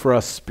is true for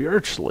us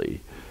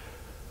spiritually.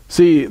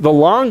 See, the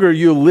longer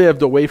you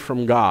lived away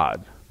from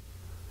God,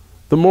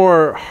 the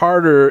more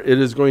harder it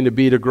is going to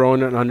be to grow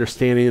in an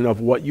understanding of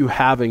what you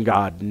have in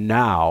God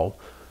now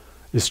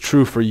is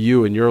true for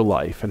you in your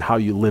life and how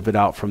you live it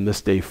out from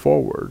this day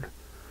forward.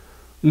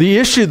 The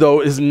issue,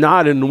 though, is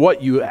not in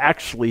what you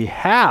actually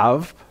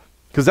have,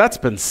 because that's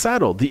been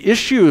settled. The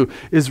issue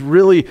is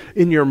really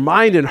in your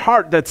mind and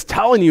heart that's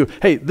telling you,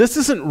 hey, this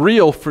isn't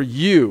real for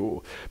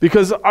you,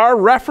 because our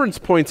reference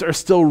points are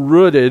still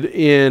rooted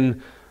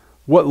in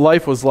what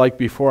life was like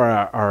before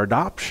our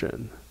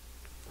adoption.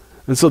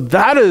 And so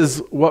that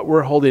is what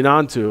we're holding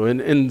on to.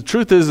 And the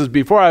truth is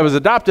before I was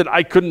adopted,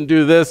 I couldn't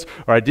do this,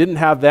 or I didn't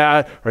have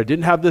that, or I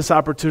didn't have this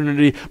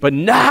opportunity. But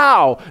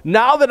now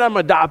that I'm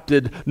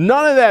adopted,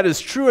 none of that is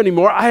true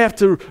anymore. I have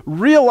to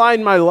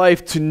realign my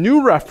life to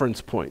new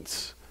reference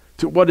points,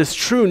 to what is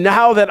true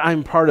now that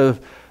I'm part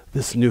of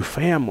this new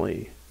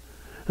family.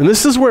 And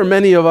this is where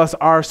many of us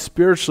are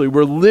spiritually.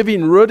 We're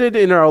living rooted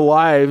in our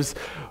lives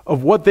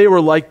of what they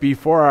were like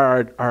before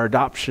our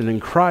adoption in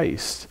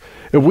Christ.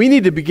 And we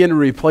need to begin to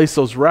replace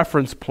those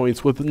reference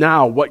points with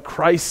now what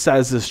Christ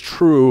says is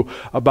true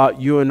about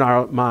you and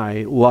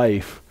my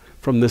life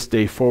from this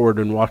day forward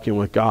and walking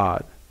with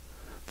God.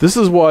 This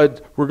is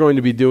what we're going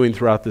to be doing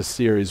throughout this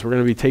series. We're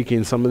going to be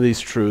taking some of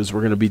these truths,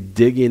 we're going to be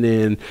digging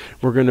in,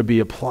 we're going to be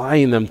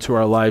applying them to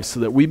our lives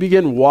so that we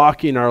begin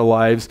walking our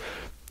lives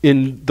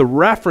in the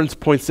reference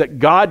points that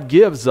God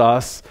gives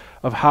us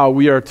of how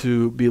we are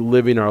to be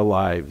living our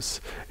lives.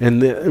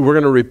 And we're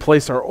going to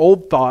replace our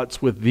old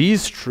thoughts with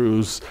these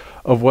truths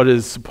of what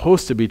is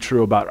supposed to be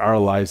true about our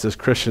lives as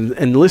Christians.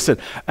 And listen,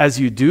 as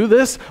you do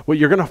this, what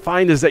you're going to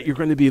find is that you're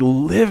going to be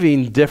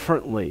living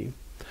differently.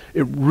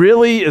 It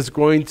really is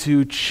going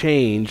to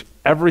change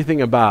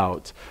everything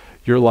about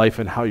your life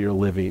and how you're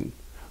living,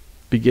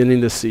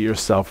 beginning to see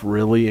yourself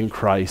really in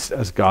Christ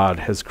as God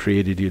has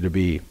created you to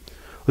be.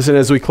 Listen,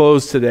 as we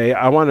close today,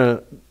 I want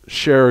to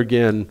share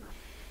again,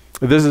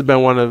 this has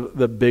been one of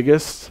the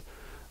biggest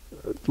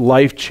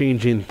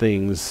life-changing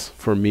things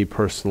for me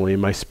personally in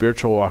my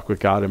spiritual walk with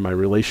God and my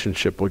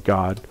relationship with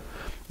God.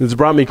 It's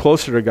brought me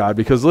closer to God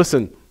because,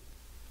 listen,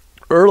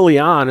 early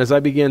on, as I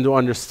began to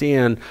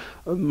understand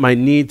my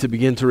need to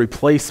begin to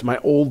replace my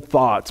old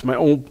thoughts, my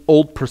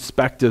old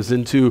perspectives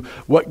into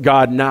what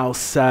God now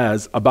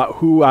says about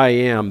who I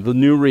am, the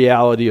new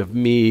reality of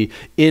me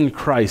in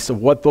Christ,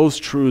 of what those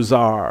truths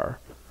are,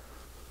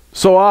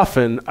 so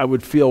often I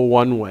would feel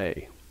one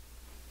way.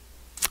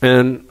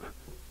 And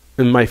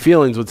my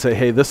feelings would say,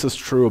 hey, this is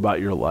true about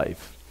your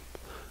life.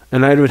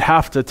 And I would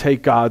have to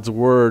take God's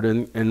word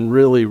and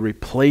really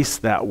replace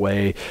that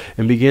way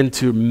and begin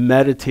to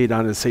meditate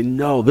on it and say,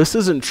 no, this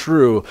isn't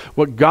true.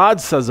 What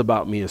God says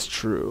about me is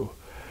true.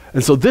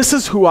 And so this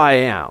is who I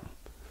am.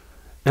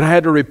 And I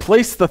had to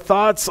replace the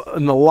thoughts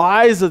and the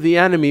lies of the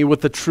enemy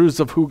with the truths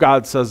of who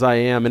God says I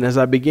am. And as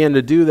I began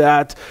to do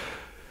that,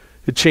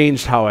 it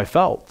changed how I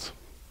felt.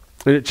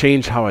 And it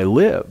changed how I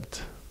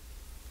lived.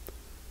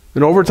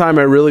 And over time,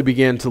 I really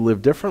began to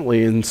live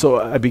differently. And so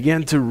I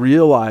began to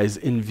realize,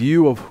 in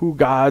view of who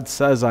God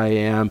says I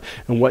am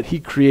and what he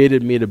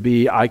created me to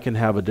be, I can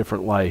have a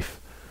different life.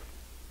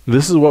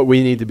 This is what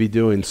we need to be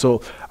doing.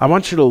 So I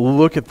want you to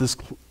look at this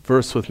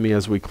verse with me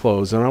as we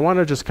close. And I want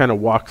to just kind of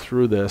walk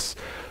through this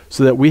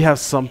so that we have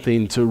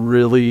something to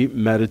really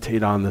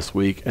meditate on this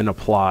week and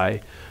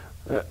apply.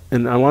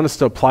 And I want us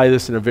to apply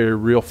this in a very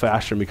real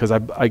fashion, because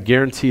I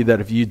guarantee that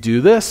if you do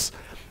this,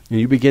 and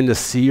you begin to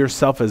see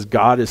yourself as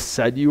God has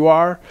said you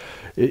are,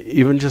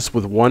 even just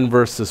with one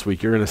verse this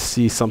week, you're going to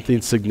see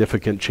something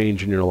significant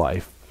change in your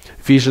life.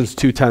 Ephesians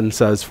 2:10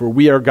 says, "For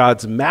we are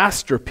God's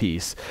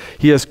masterpiece.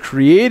 He has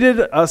created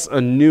us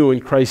anew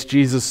in Christ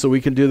Jesus so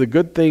we can do the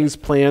good things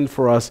planned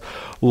for us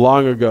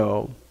long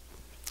ago."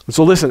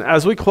 So listen,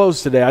 as we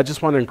close today, I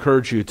just want to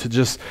encourage you to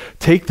just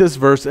take this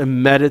verse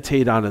and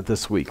meditate on it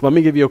this week. Let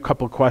me give you a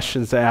couple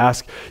questions to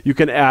ask. You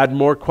can add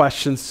more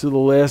questions to the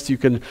list. You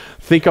can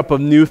think up of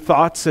new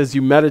thoughts as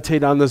you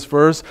meditate on this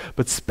verse,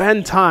 but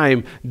spend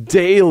time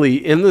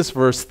daily in this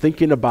verse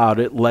thinking about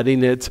it,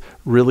 letting it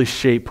really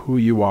shape who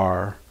you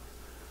are.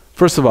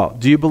 First of all,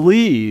 do you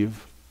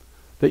believe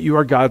that you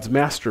are God's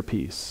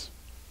masterpiece?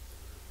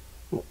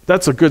 Well,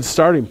 that's a good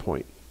starting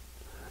point.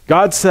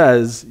 God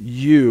says,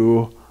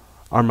 "You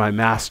are my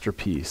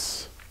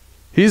masterpiece."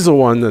 He's the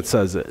one that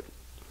says it,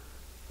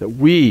 that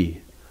we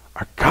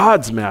are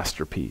God's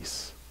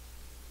masterpiece.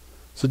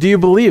 So do you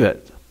believe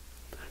it?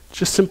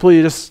 Just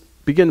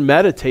begin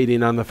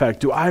meditating on the fact,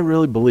 do I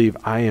really believe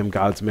I am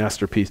God's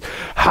masterpiece?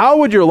 How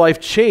would your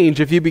life change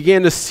if you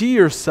began to see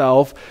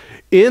yourself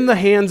in the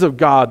hands of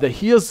God, that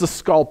He is the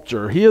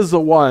sculptor, He is the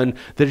one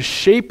that is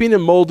shaping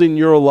and molding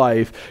your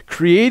life,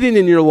 creating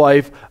in your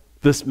life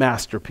this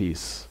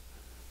masterpiece?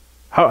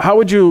 How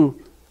would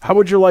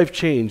your life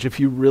change if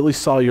you really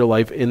saw your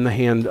life in the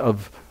hand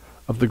of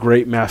the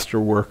great master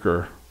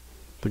worker,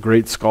 the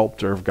great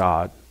sculptor of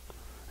God,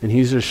 and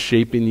He's just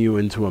shaping you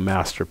into a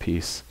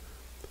masterpiece?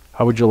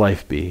 How would your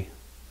life be?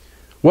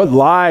 What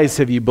lies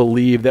have you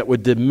believed that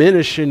would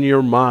diminish in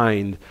your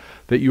mind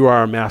that you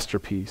are a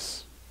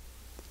masterpiece,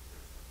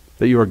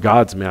 that you are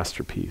God's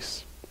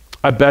masterpiece?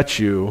 I bet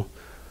you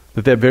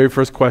that very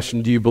first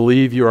question, do you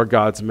believe you are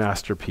God's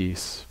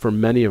masterpiece? For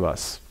many of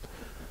us,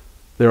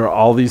 there are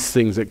all these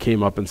things that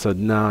came up and said,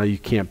 no, you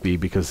can't be,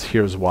 because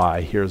here's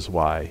why. Here's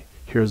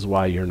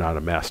why you're not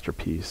a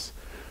masterpiece.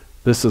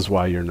 This is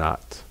why you're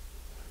not.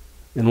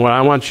 And what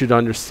I want you to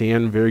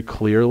understand very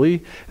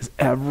clearly is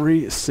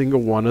every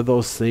single one of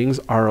those things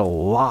are a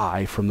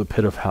lie from the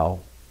pit of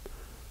hell.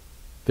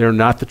 They're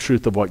not the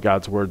truth of what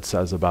God's word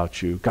says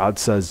about you. God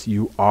says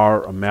you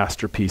are a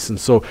masterpiece. And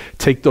so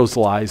take those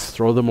lies,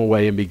 throw them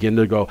away, and begin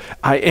to go,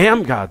 I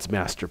am God's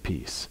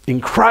masterpiece.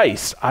 In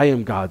Christ, I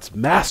am God's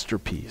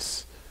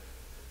masterpiece.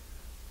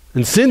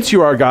 And since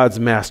you are God's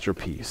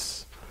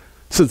masterpiece,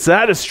 since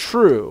that is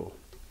true,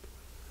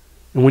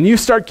 and when you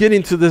start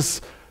getting to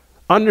this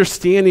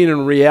understanding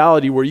and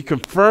reality where you can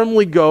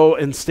firmly go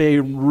and stay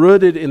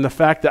rooted in the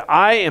fact that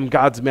I am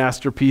God's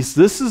masterpiece,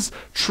 this is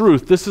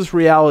truth, this is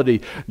reality,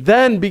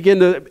 then begin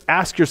to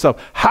ask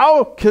yourself,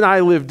 how can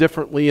I live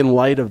differently in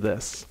light of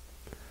this?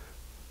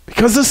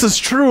 Because this is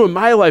true in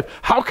my life,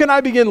 how can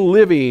I begin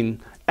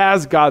living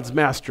as God's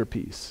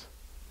masterpiece?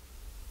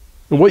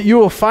 And what you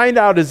will find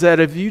out is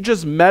that if you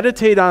just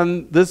meditate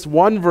on this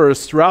one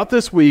verse throughout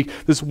this week,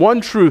 this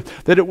one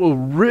truth, that it will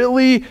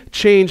really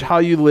change how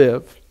you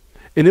live.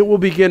 And it will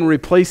begin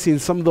replacing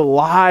some of the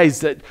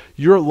lies that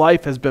your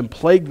life has been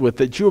plagued with,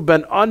 that you have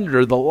been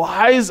under, the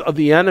lies of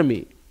the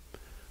enemy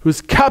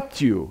who's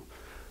kept you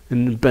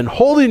and been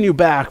holding you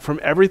back from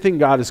everything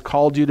God has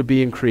called you to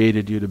be and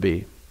created you to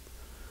be.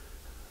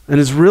 And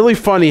it's really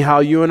funny how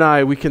you and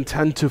I, we can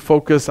tend to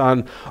focus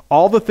on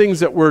all the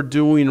things that we're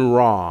doing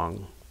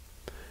wrong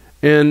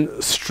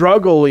and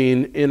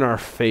struggling in our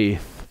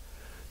faith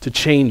to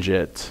change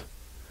it,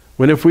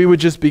 when if we would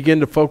just begin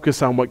to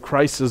focus on what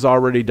Christ has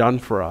already done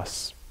for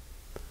us.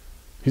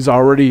 He's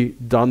already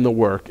done the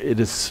work. It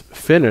is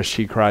finished,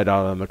 He cried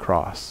out on the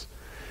cross.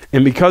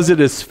 And because it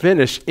is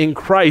finished in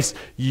Christ,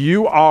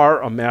 you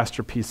are a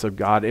masterpiece of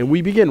God. And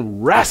we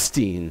begin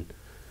resting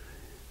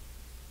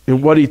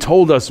in what He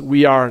told us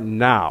we are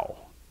now.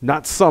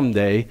 Not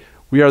someday.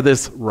 We are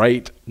this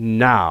right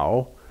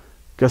now.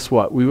 Guess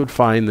what? We would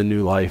find the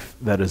new life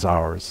that is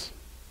ours.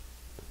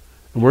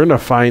 And we're going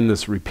to find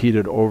this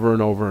repeated over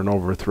and over and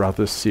over throughout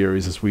this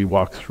series as we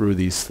walk through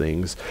these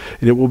things.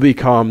 And it will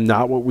become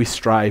not what we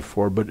strive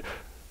for, but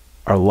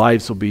our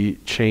lives will be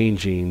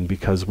changing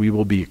because we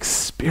will be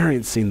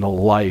experiencing the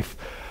life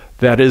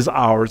that is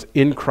ours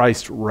in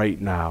Christ right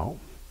now.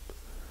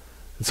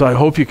 And so I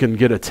hope you can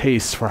get a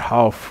taste for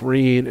how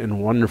freeing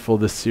and wonderful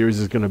this series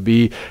is going to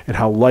be and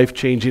how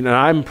life-changing. And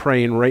I'm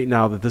praying right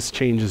now that this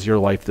changes your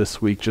life this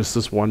week, just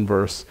this one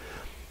verse.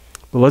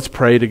 But let's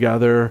pray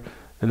together.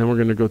 And then we're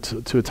going to go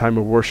to a time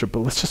of worship.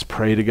 But let's just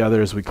pray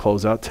together as we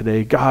close out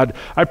today. God,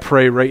 I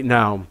pray right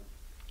now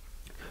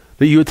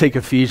that you would take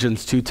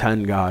Ephesians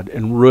 2:10, God,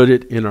 and root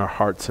it in our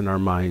hearts and our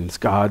minds,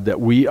 God, that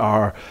we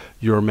are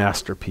your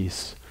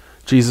masterpiece.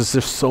 Jesus,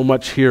 there's so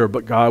much here,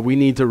 but God, we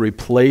need to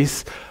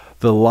replace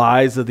the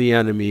lies of the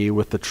enemy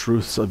with the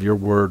truths of your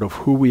word, of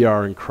who we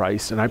are in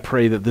Christ. And I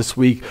pray that this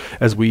week,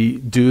 as we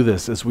do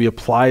this, as we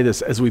apply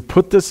this, as we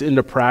put this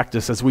into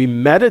practice, as we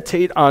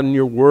meditate on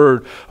your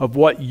word of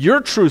what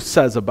your truth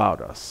says about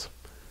us,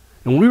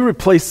 and we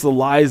replace the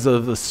lies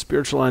of the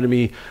spiritual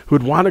enemy who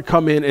would want to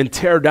come in and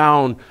tear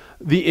down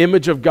the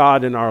image of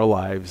God in our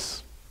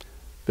lives,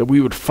 that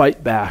we would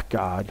fight back,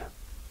 God,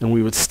 and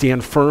we would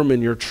stand firm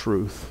in your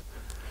truth.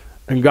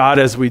 And God,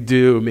 as we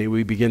do, may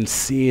we begin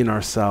seeing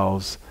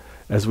ourselves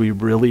as we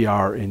really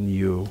are in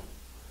you.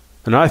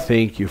 And I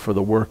thank you for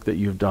the work that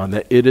you've done,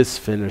 that it is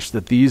finished,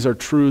 that these are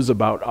truths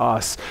about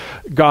us.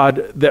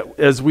 God, that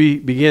as we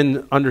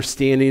begin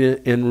understanding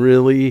it and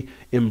really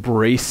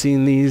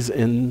embracing these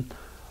in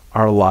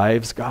our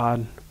lives,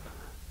 God,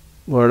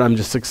 Lord, I'm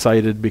just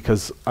excited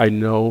because I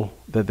know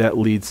that that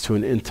leads to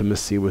an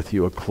intimacy with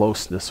you, a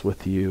closeness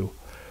with you,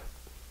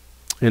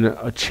 and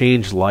a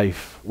changed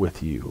life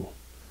with you.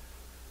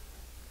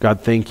 God,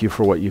 thank you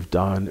for what you've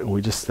done, and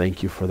we just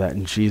thank you for that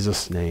in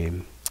Jesus'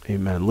 name.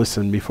 Amen.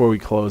 Listen, before we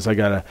close,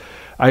 I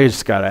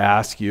just gotta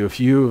ask you, if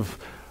you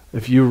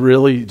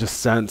really just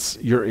sense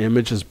your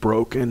image is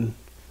broken,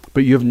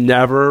 but you've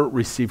never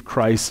received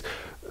Christ,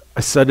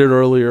 I said it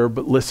earlier,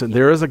 but listen,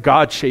 there is a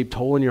God-shaped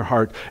hole in your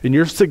heart, and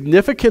your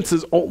significance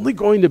is only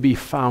going to be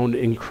found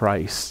in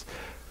Christ.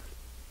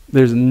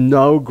 There's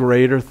no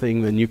greater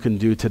thing than you can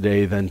do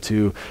today than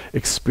to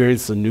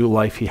experience the new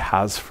life he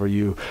has for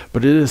you.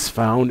 But it is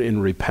found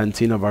in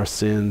repenting of our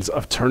sins,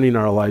 of turning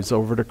our lives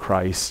over to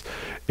Christ,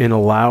 and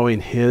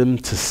allowing him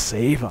to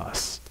save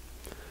us,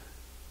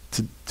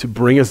 to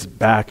bring us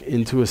back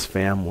into his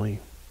family.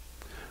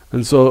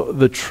 And so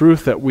the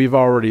truth that we've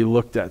already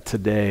looked at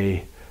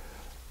today,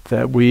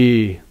 that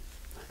we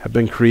have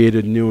been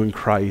created new in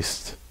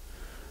Christ,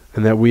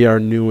 and that we are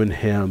new in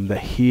him,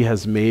 that he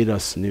has made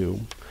us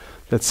new.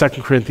 That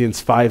 2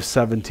 Corinthians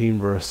 5:17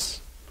 verse,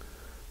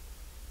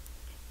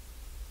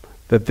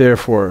 that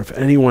therefore, if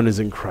anyone is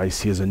in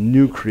Christ, he is a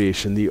new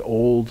creation. The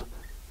old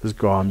is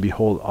gone.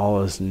 Behold,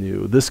 all is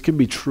new. This can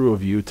be true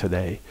of you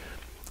today.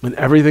 And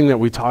everything that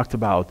we talked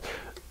about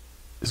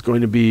is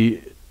going to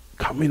be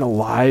coming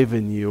alive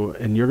in you,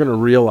 and you're going to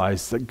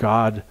realize that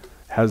God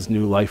has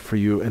new life for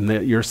you and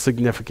that your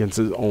significance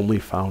is only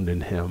found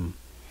in him.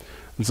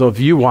 And so if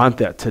you want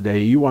that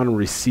today, you want to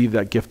receive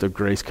that gift of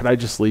grace, could I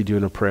just lead you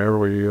in a prayer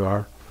where you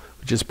are?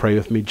 Just pray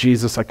with me.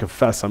 Jesus, I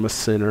confess I'm a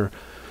sinner.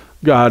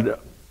 God,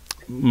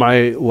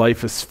 my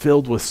life is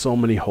filled with so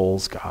many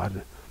holes,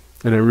 God.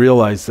 And I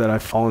realize that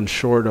I've fallen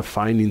short of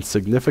finding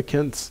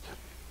significance.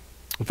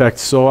 In fact,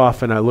 so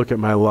often I look at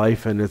my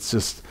life and it's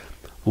just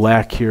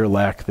lack here,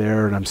 lack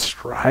there, and I'm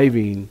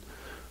striving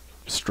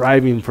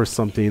for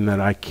something that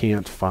I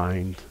can't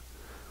find.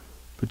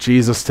 But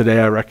Jesus,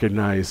 today I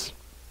recognize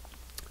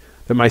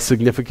that my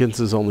significance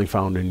is only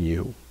found in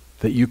you,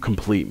 that you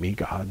complete me,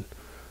 God,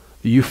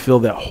 that you fill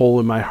that hole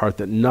in my heart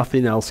that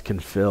nothing else can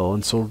fill.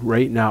 And so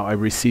right now I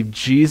receive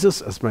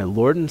Jesus as my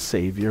Lord and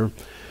Savior,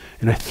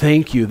 and I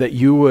thank you that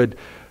you would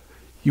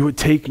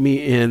take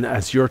me in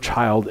as your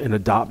child and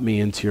adopt me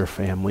into your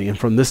family. And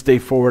from this day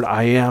forward,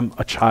 I am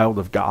a child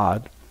of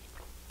God.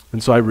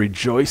 And so I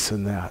rejoice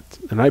in that.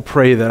 And I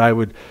pray that I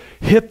would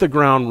hit the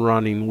ground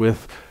running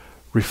with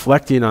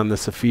reflecting on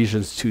this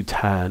Ephesians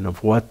 2:10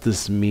 of what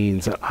this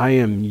means, that I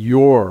am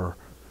your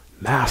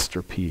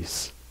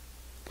masterpiece.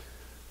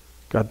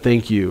 God,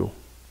 thank you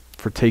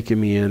for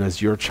taking me in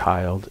as your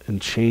child and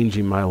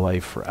changing my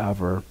life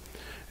forever.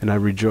 And I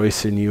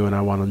rejoice in you, and I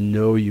want to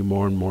know you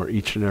more and more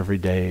each and every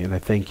day. And I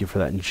thank you for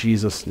that in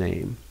Jesus'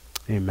 name.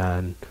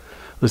 Amen.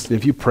 Listen,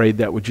 if you prayed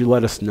that, would you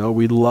let us know?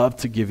 We'd love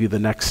to give you the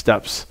next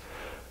steps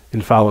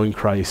in following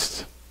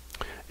Christ.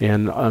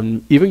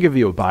 And even give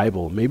you a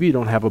Bible. Maybe you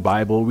don't have a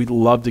Bible. We'd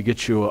love to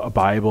get you a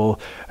Bible.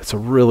 It's a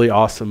really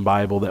awesome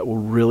Bible that will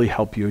really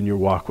help you in your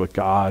walk with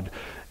God.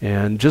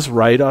 And just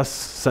write us,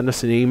 send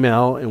us an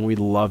email, and we'd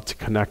love to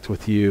connect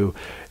with you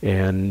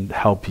and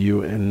help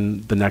you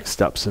in the next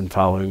steps in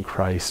following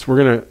Christ. We're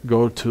going to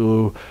go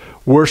to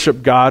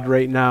worship God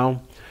right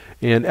now.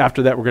 And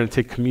after that, we're going to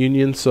take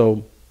communion.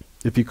 So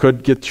if you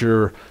could get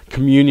your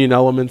communion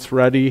elements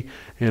ready,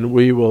 and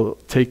we will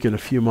take in a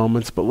few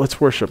moments, but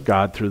let's worship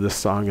God through this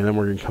song, and then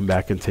we're going to come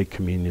back and take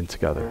communion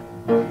together.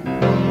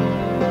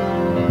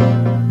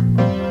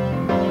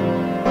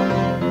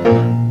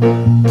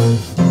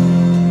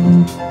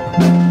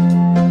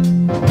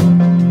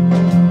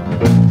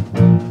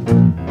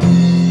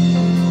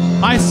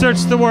 I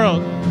searched the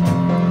world.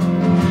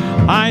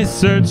 I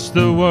searched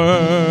the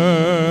world,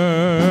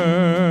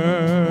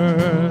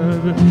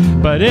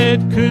 but it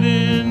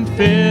couldn't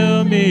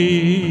fill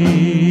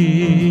me.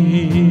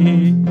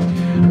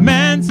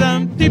 Man's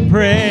empty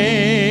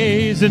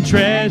praise and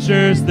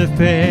treasures that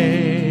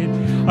fade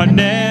are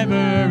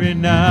never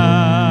enough.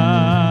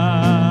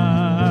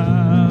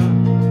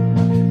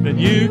 Then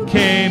you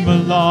came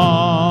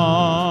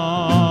along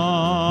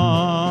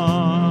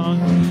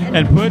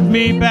and put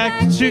me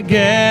back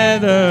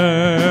together,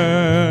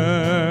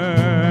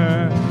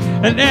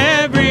 and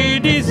every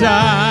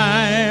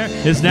desire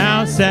is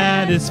now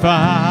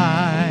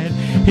satisfied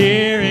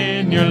here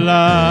in your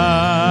love.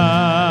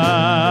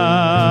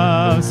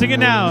 Sing it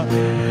now.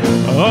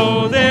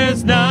 Oh,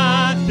 there's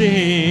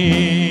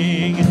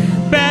nothing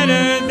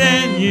better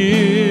than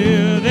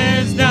you.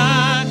 There's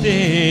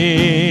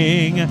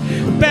nothing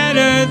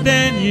better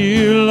than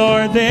you,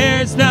 Lord.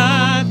 There's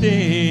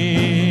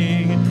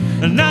nothing.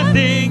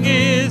 Nothing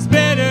is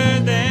better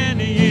than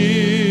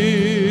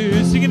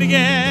you. Sing it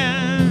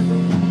again.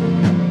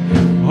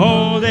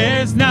 Oh,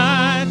 there's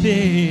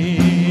nothing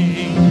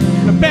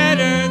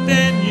better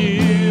than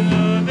you.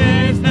 Lord,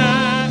 there's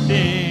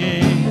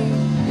nothing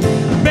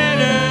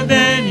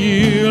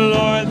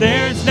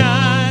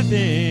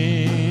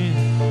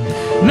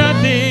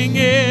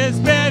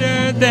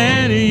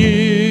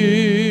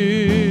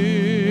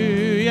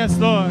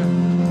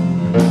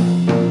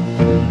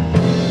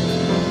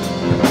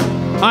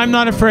I'm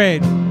not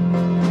afraid.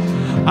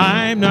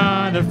 I'm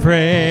not afraid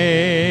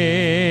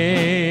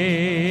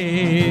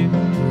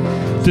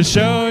to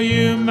show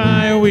you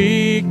my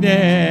weakness,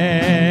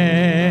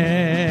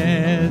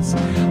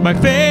 my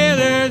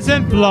failures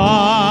and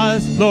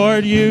flaws.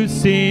 Lord, you've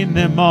seen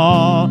them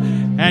all,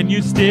 and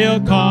you still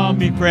call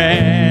me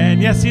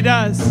friend. Yes, he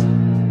does.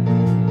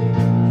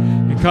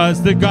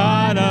 Because the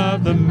God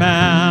of the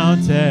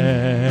mountain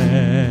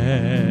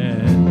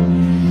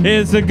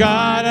is the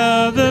God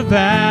of the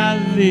valley.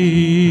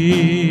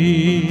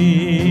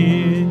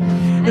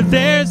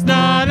 There's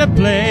not a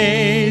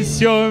place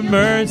your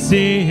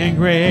mercy and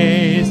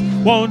grace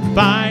won't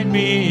find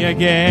me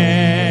again.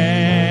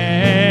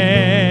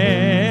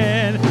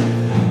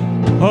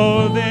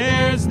 Oh,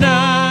 there's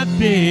nothing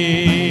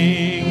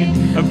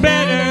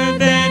better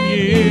than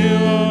you.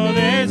 Oh,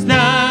 there's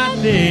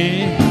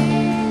nothing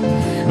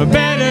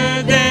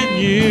better than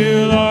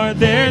you, Lord.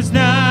 There's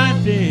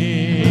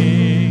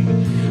nothing,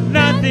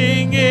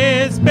 nothing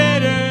is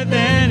better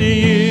than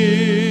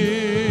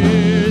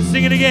you.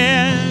 Sing it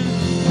again.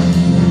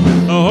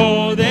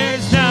 Oh,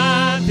 there's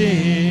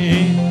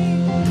nothing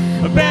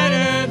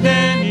better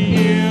than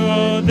you.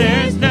 Oh,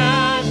 there's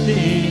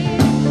nothing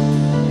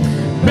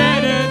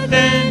better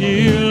than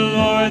you,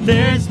 Lord.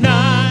 There's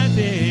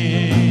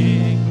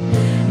nothing,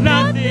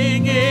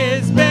 nothing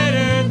is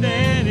better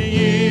than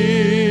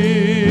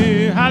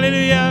you.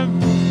 Hallelujah.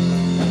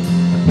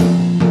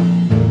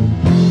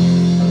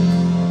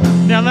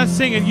 Now let's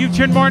sing it. You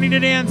turn mourning to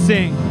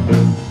dancing.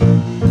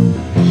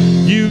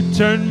 You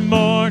turn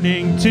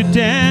mourning to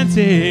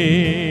dancing.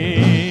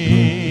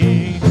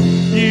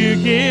 You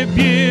give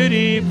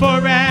beauty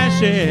for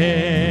ashes.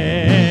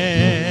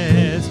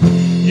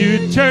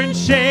 You turn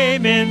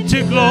shame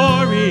into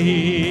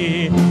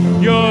glory.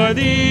 You're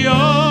the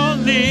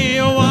only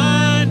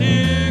one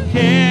who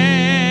can.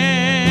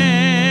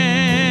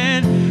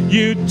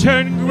 You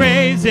turn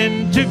graves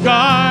into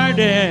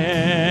gardens.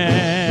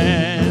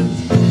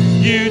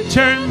 You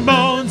turn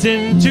bones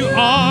into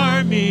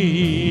armies.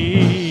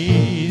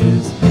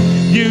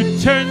 You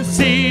turn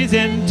seas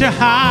into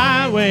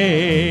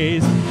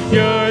highways.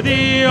 You're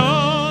the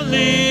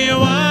only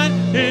one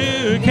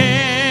who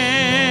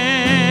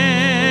can.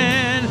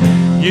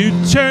 You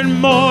turn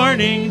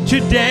mourning to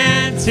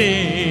dancing.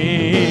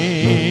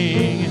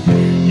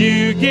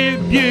 You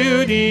give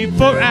beauty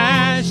for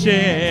ashes.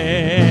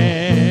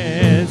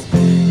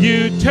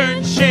 You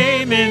turn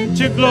shame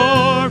into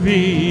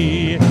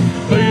glory.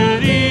 You're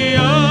the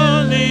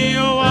only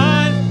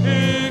one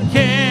who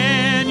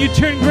can. You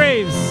turn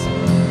graves.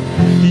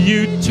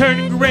 You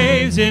turn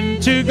graves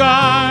into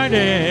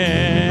gardens.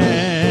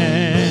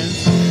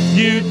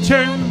 You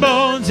turn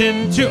bones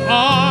into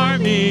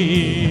armies.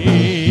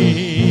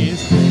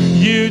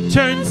 You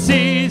turn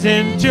seas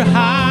into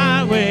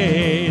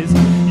highways.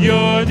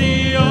 You're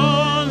the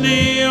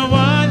only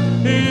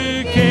one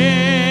who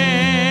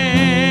can.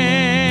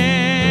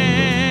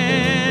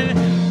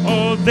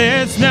 Oh,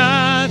 there's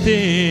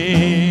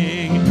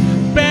nothing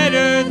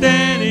better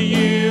than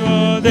you.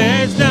 Oh,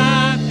 there's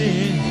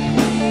nothing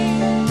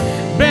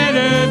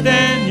better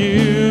than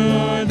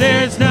you.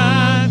 There's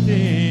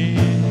nothing,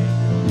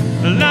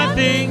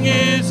 nothing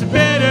is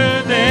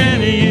better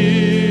than you.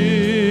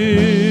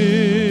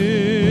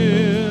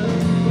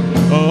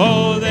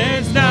 Oh,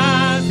 there's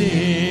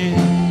nothing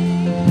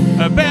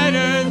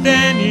better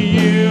than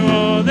you.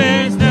 Oh,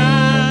 there's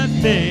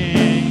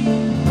nothing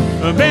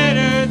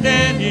better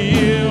than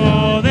you.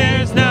 Oh,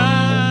 there's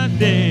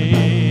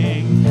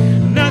nothing,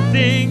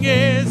 nothing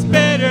is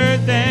better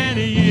than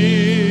you.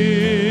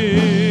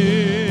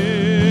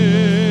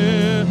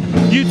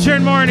 You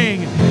turn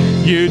mourning.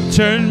 You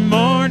turn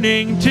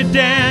mourning to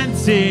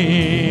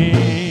dancing.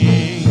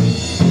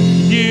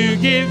 You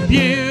give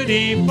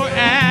beauty for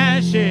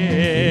ashes.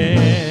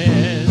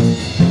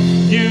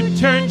 You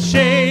turn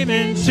shame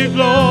into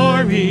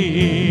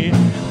glory.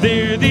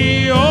 They're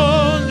the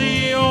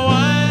only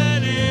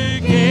one who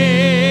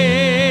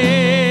can.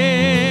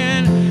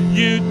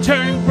 You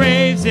turn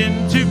graves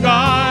into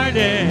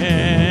gardens.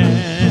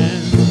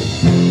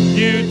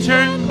 You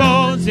turn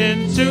bones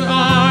into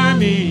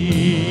armies.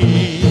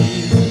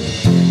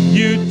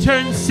 You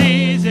turn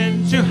seas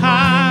into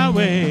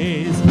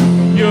highways.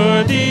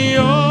 You're the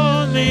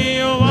only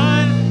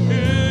one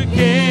who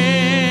can.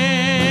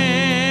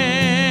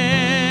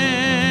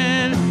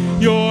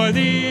 You're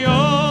the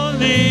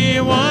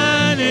only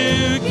one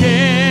who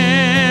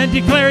can.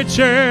 Declare it,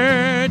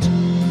 church.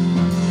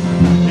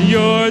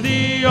 You're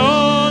the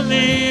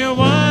only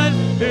one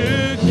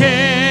who can.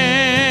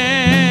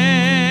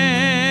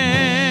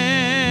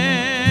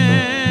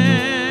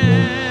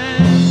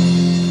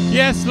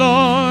 Yes,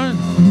 Lord.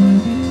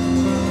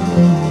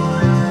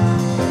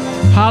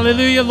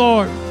 Hallelujah,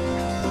 Lord.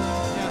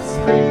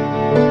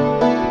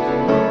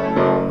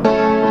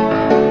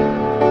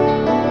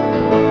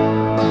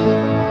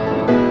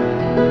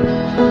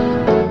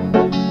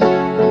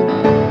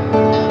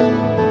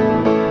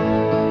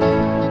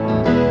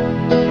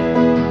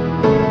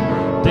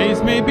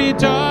 Days may be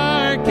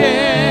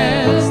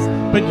darkest,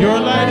 but your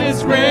light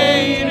is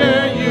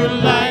greater. You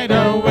light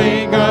our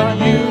way, God.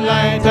 You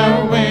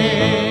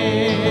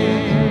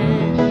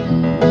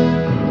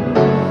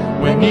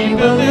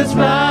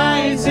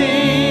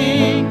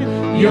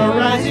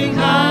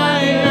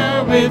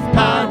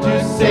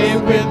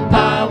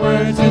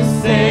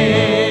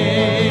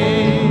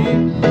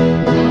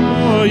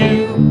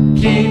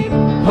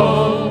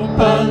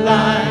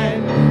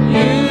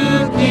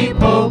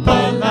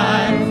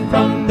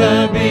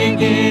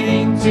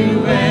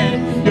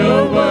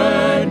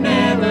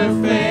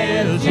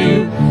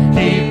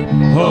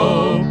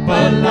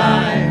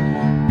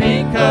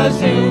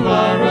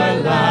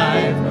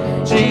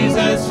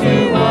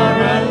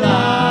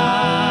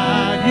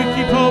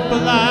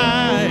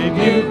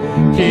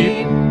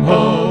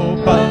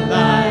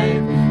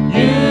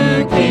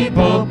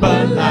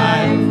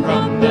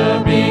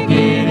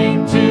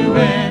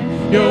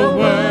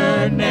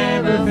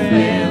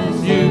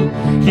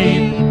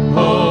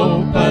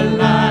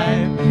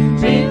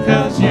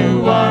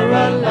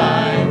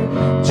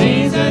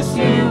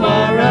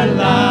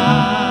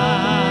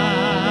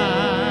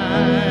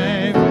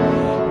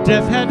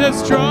Death had a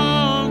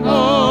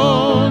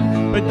stronghold,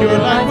 but your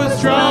life was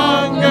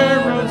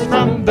stronger. Rose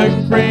from the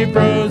grave,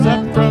 rose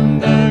up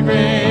from the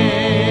grave.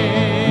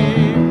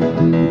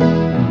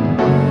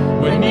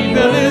 When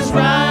evil is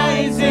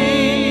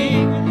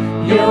rising,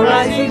 you're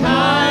rising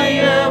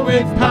higher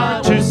with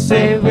power to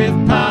save,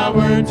 with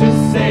power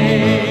to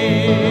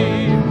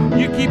save.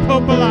 You keep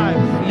hope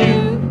alive.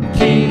 You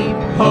keep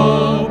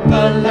hope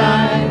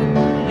alive.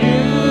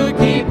 You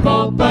keep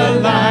hope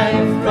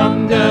alive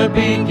from the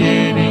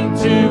beginning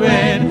to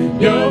end.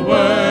 Your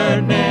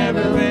word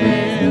never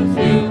fails.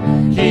 You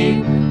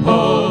keep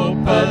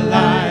hope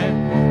alive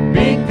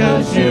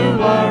because you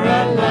are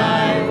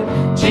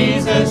alive.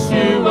 Jesus,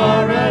 you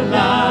are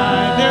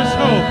alive. There's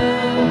hope.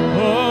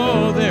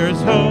 Oh,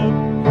 there's hope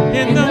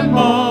in the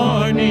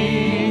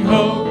morning,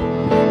 hope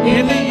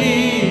in the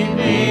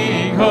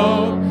evening,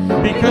 hope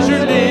because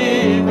you're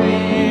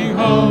living,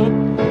 hope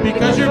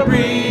because you're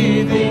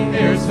breathing.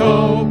 There's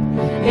hope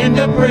in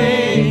the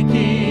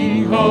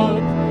breaking,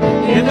 hope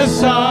in the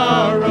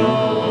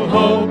sorrow,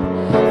 hope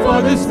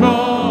for this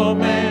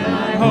moment.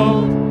 I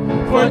hope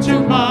for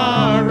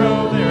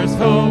tomorrow. There's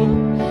hope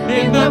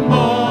in the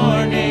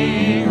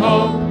morning,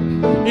 hope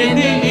in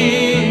the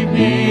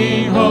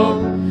evening,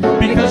 hope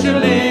because you're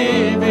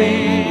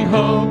living,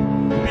 hope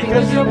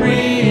because you're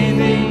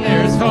breathing.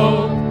 There's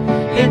hope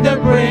in the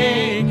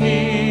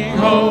breaking,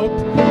 hope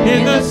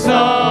in the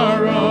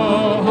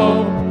sorrow,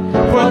 hope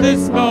for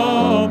this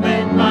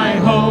moment. My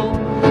hope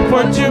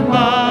for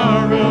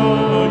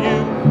tomorrow.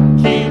 You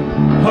keep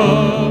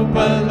hope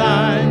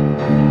alive.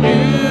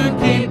 You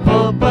keep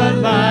hope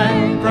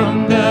alive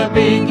from the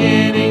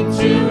beginning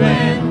to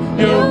end.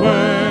 Your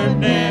word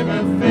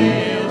never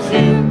fails.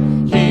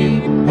 You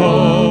keep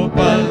hope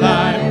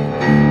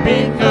alive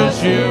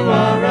because you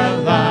are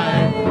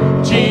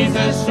alive.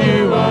 Jesus,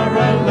 you are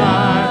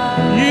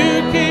alive.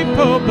 You keep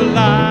hope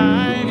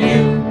alive.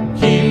 You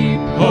keep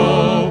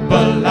hope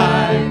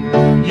alive.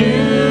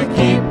 You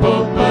keep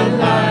hope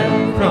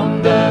alive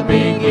from the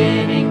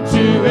beginning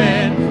to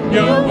end.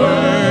 Your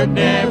word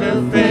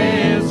never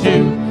fails.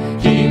 You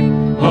keep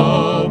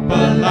hope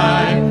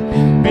alive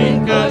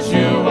because you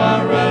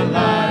are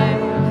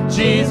alive.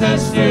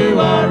 Jesus, you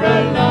are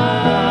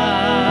alive.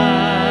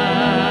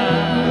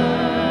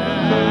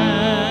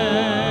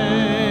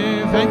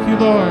 Thank you,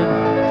 Lord.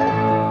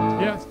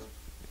 Yes.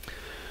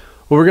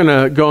 Well, we're going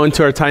to go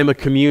into our time of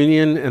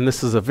communion, and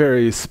this is a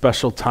very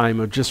special time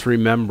of just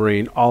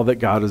remembering all that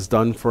God has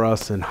done for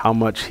us and how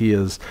much He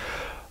has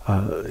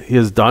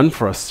done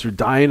for us through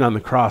dying on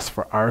the cross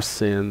for our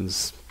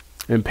sins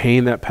and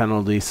paying that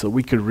penalty so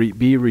we could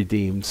be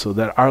redeemed, so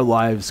that our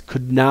lives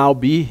could now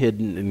be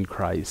hidden in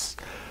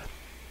Christ.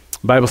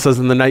 The Bible says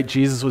in the night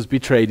Jesus was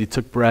betrayed, He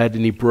took bread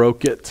and He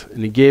broke it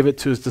and He gave it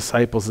to His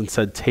disciples and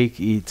said, "Take,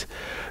 eat,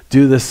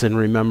 do this in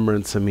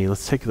remembrance of me."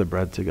 Let's take the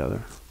bread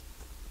together.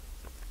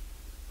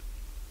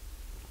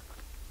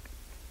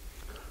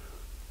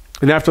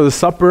 And after the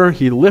supper,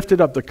 He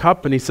lifted up the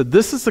cup and He said,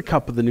 "This is the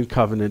cup of the new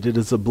covenant. It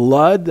is the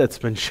blood that's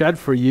been shed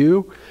for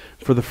you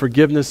for the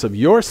forgiveness of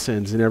your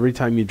sins. And every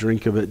time you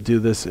drink of it, do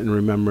this in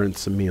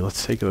remembrance of me."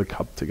 Let's take the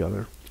cup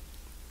together.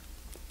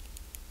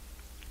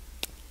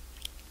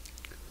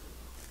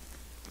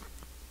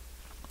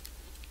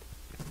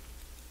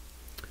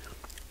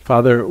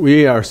 Father,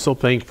 we are so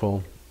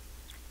thankful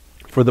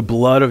for the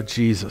blood of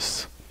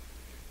Jesus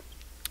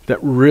that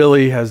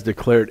really has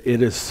declared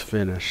it is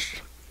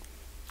finished.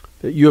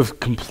 That you have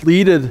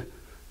completed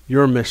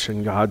your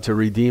mission, God, to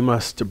redeem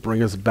us, to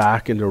bring us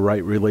back into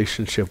right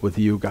relationship with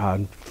you,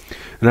 God.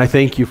 And I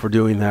thank you for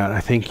doing that. I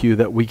thank you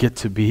that we get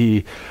to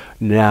be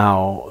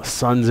now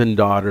sons and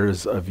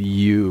daughters of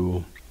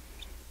you.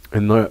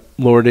 And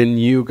Lord, in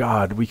you,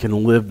 God, we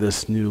can live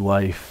this new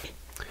life.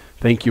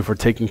 Thank you for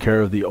taking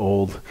care of the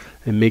old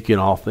and making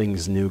all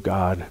things new,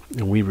 God.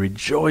 And we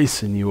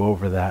rejoice in you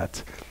over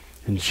that.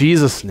 In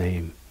Jesus'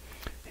 name,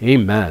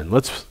 amen.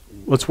 Let's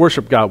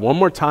worship God one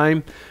more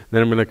time,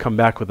 then I'm going to come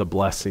back with a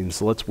blessing.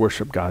 So let's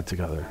worship God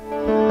together.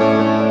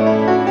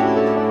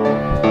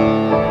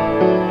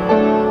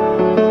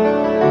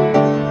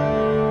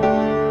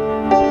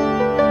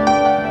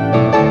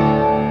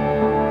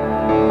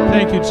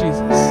 Thank you,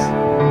 Jesus.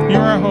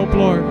 You're our hope,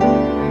 Lord.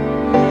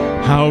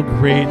 How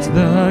great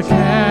the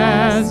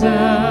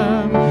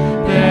chasm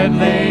that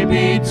lay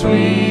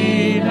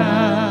between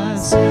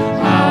us.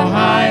 How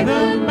high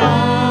the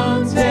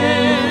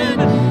mountain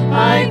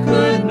I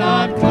could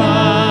not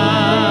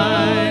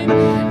climb.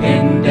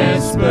 In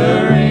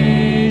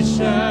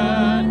desperation,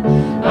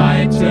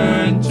 I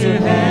turned to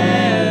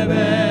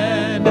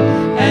heaven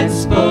and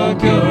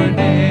spoke your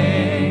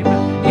name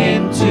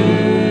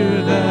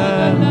into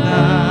the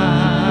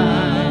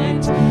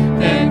night.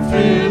 Then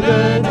through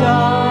the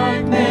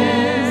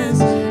darkness,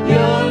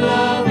 your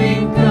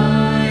loving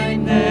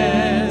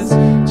kindness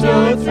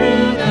tore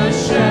through the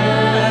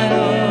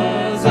shadows.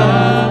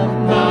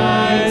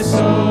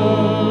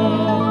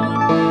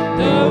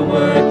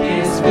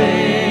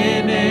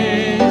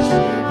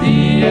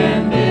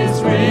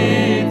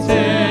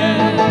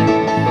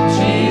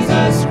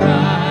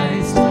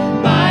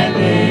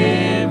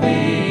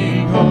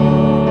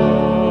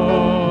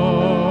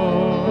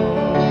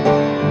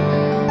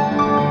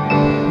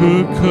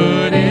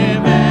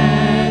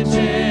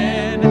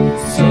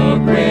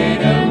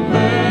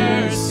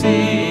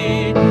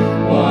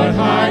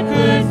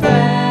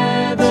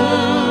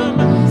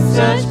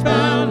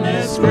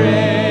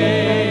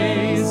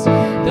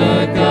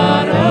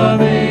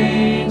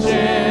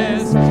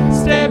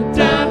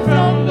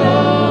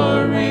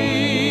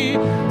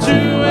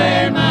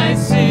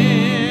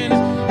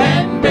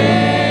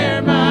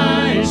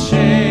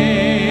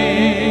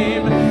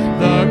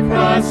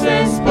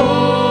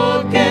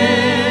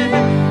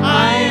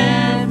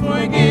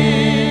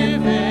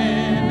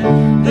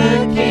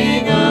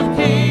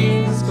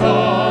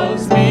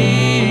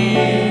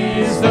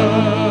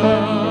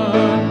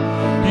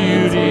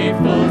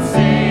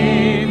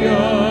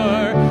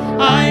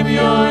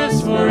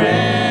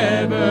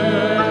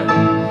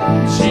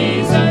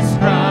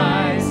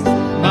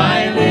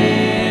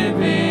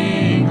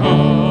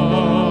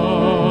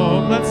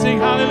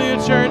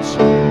 church.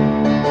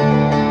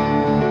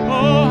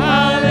 Oh,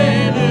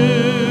 hallelujah.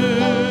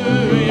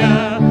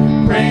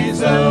 Praise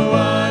the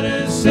one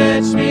who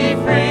sets me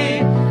free.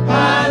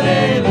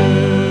 Hallelujah.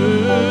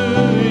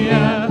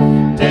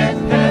 Death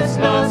has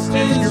lost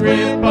its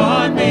grip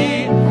on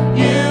me.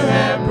 You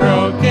have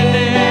broken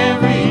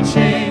every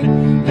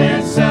chain.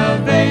 There's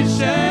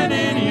salvation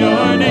in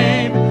your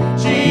name,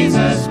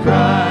 Jesus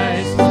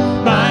Christ,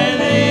 my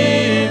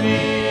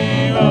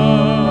living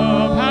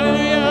hope.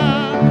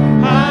 Hallelujah.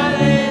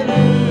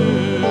 Hallelujah.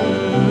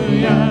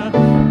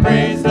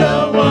 Praise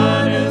the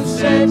one who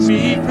sets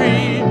me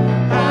free.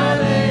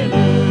 Hallelujah.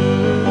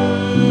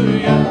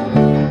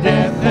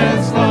 Death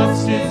has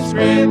lost its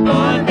grip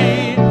on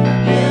me.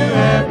 You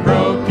have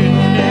broken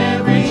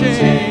every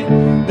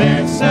chain.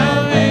 There's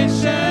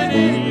salvation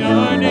in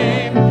your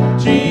name,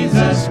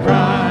 Jesus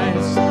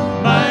Christ,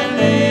 my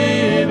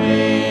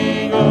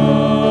living hope.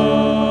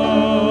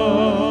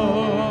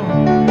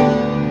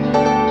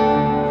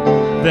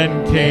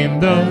 Then came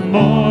the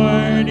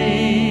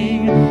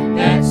morning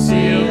that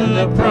sealed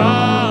the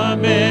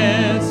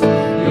promise.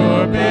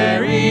 Your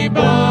very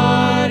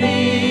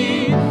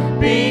body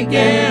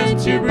began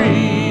to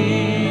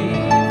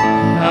breathe.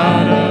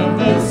 Out of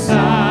the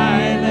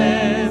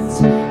silence,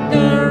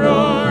 the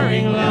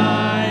roaring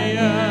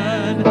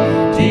lion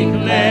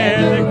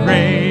declared the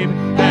grave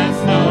has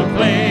no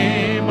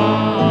claim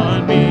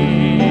on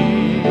me.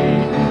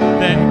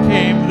 Then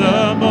came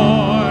the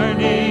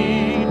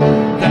morning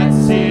that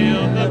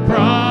sealed the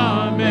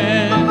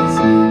promise.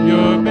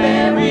 Your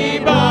very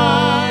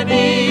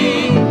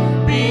body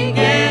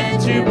began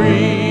to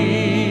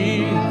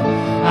breathe.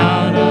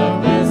 Out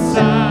of the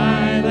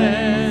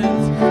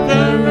silence,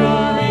 the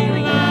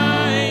roaring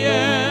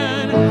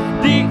lion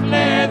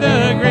declared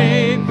the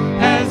grave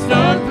has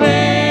no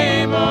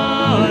claim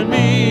on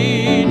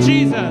me.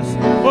 Jesus,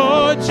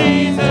 oh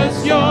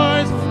Jesus,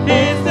 yours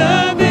is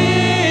the victory.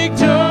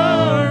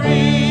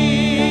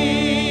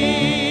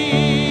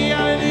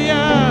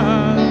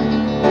 Hallelujah.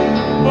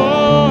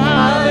 Oh,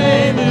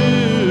 hallelujah.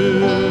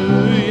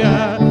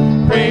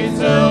 Praise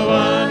the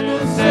one who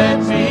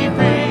sets me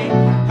free.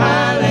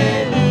 Hallelujah.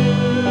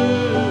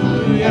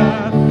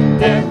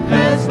 Death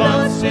has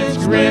lost its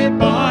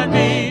grip on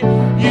me.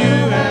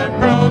 You have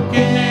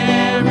broken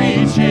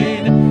every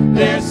chain.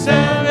 There's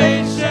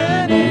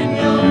salvation in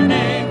your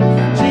name,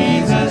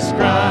 Jesus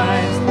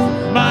Christ,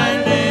 my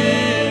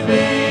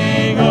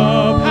living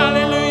hope.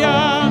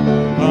 Hallelujah.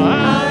 Oh,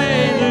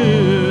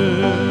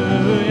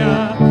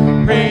 hallelujah.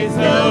 Praise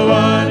the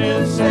one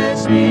who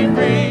sets me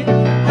free.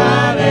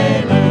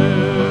 Hallelujah.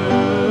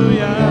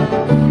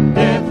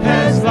 Death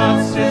has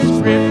lost its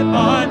grip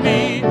on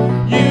me.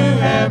 You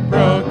have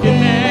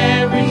broken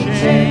every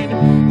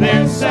chain.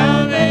 There's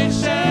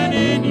salvation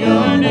in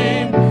your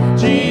name,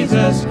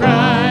 Jesus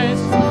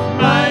Christ,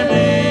 my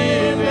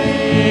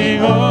living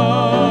hope.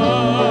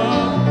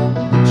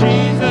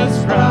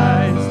 Jesus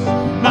Christ,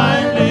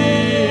 my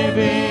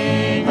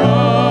living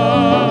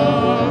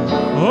hope.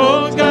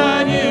 Oh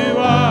God, you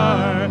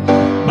are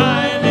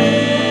my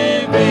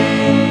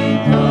living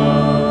hope.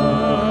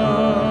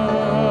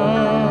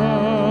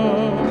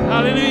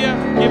 Hallelujah.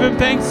 Give him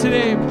thanks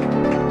today.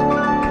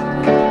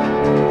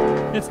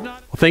 It's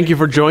not. Well, thank you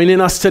for joining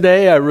us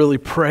today. I really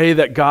pray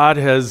that God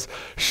has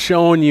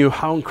shown you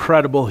how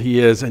incredible He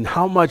is and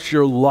how much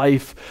your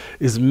life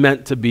is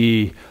meant to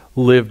be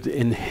lived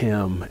in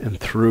Him and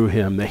through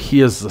Him, that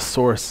He is the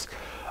source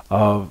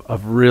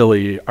of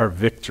really our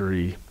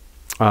victory.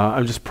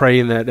 I'm just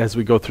praying that as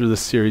we go through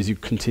this series, you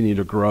continue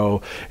to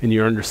grow in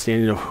your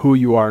understanding of who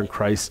you are in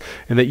Christ,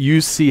 and that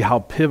you see how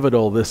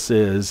pivotal this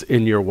is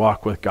in your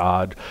walk with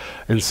God.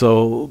 And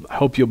so I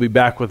hope you'll be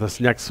back with us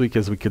next week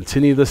as we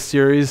continue this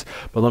series.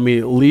 But let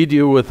me lead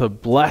you with a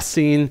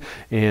blessing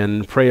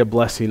and pray a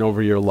blessing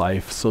over your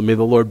life. So may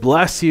the Lord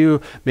bless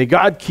you. May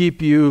God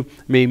keep you.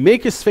 May He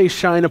make His face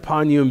shine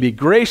upon you and be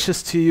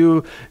gracious to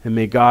you. And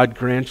may God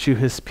grant you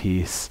His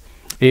peace.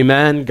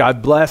 Amen.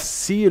 God bless.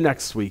 See you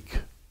next week.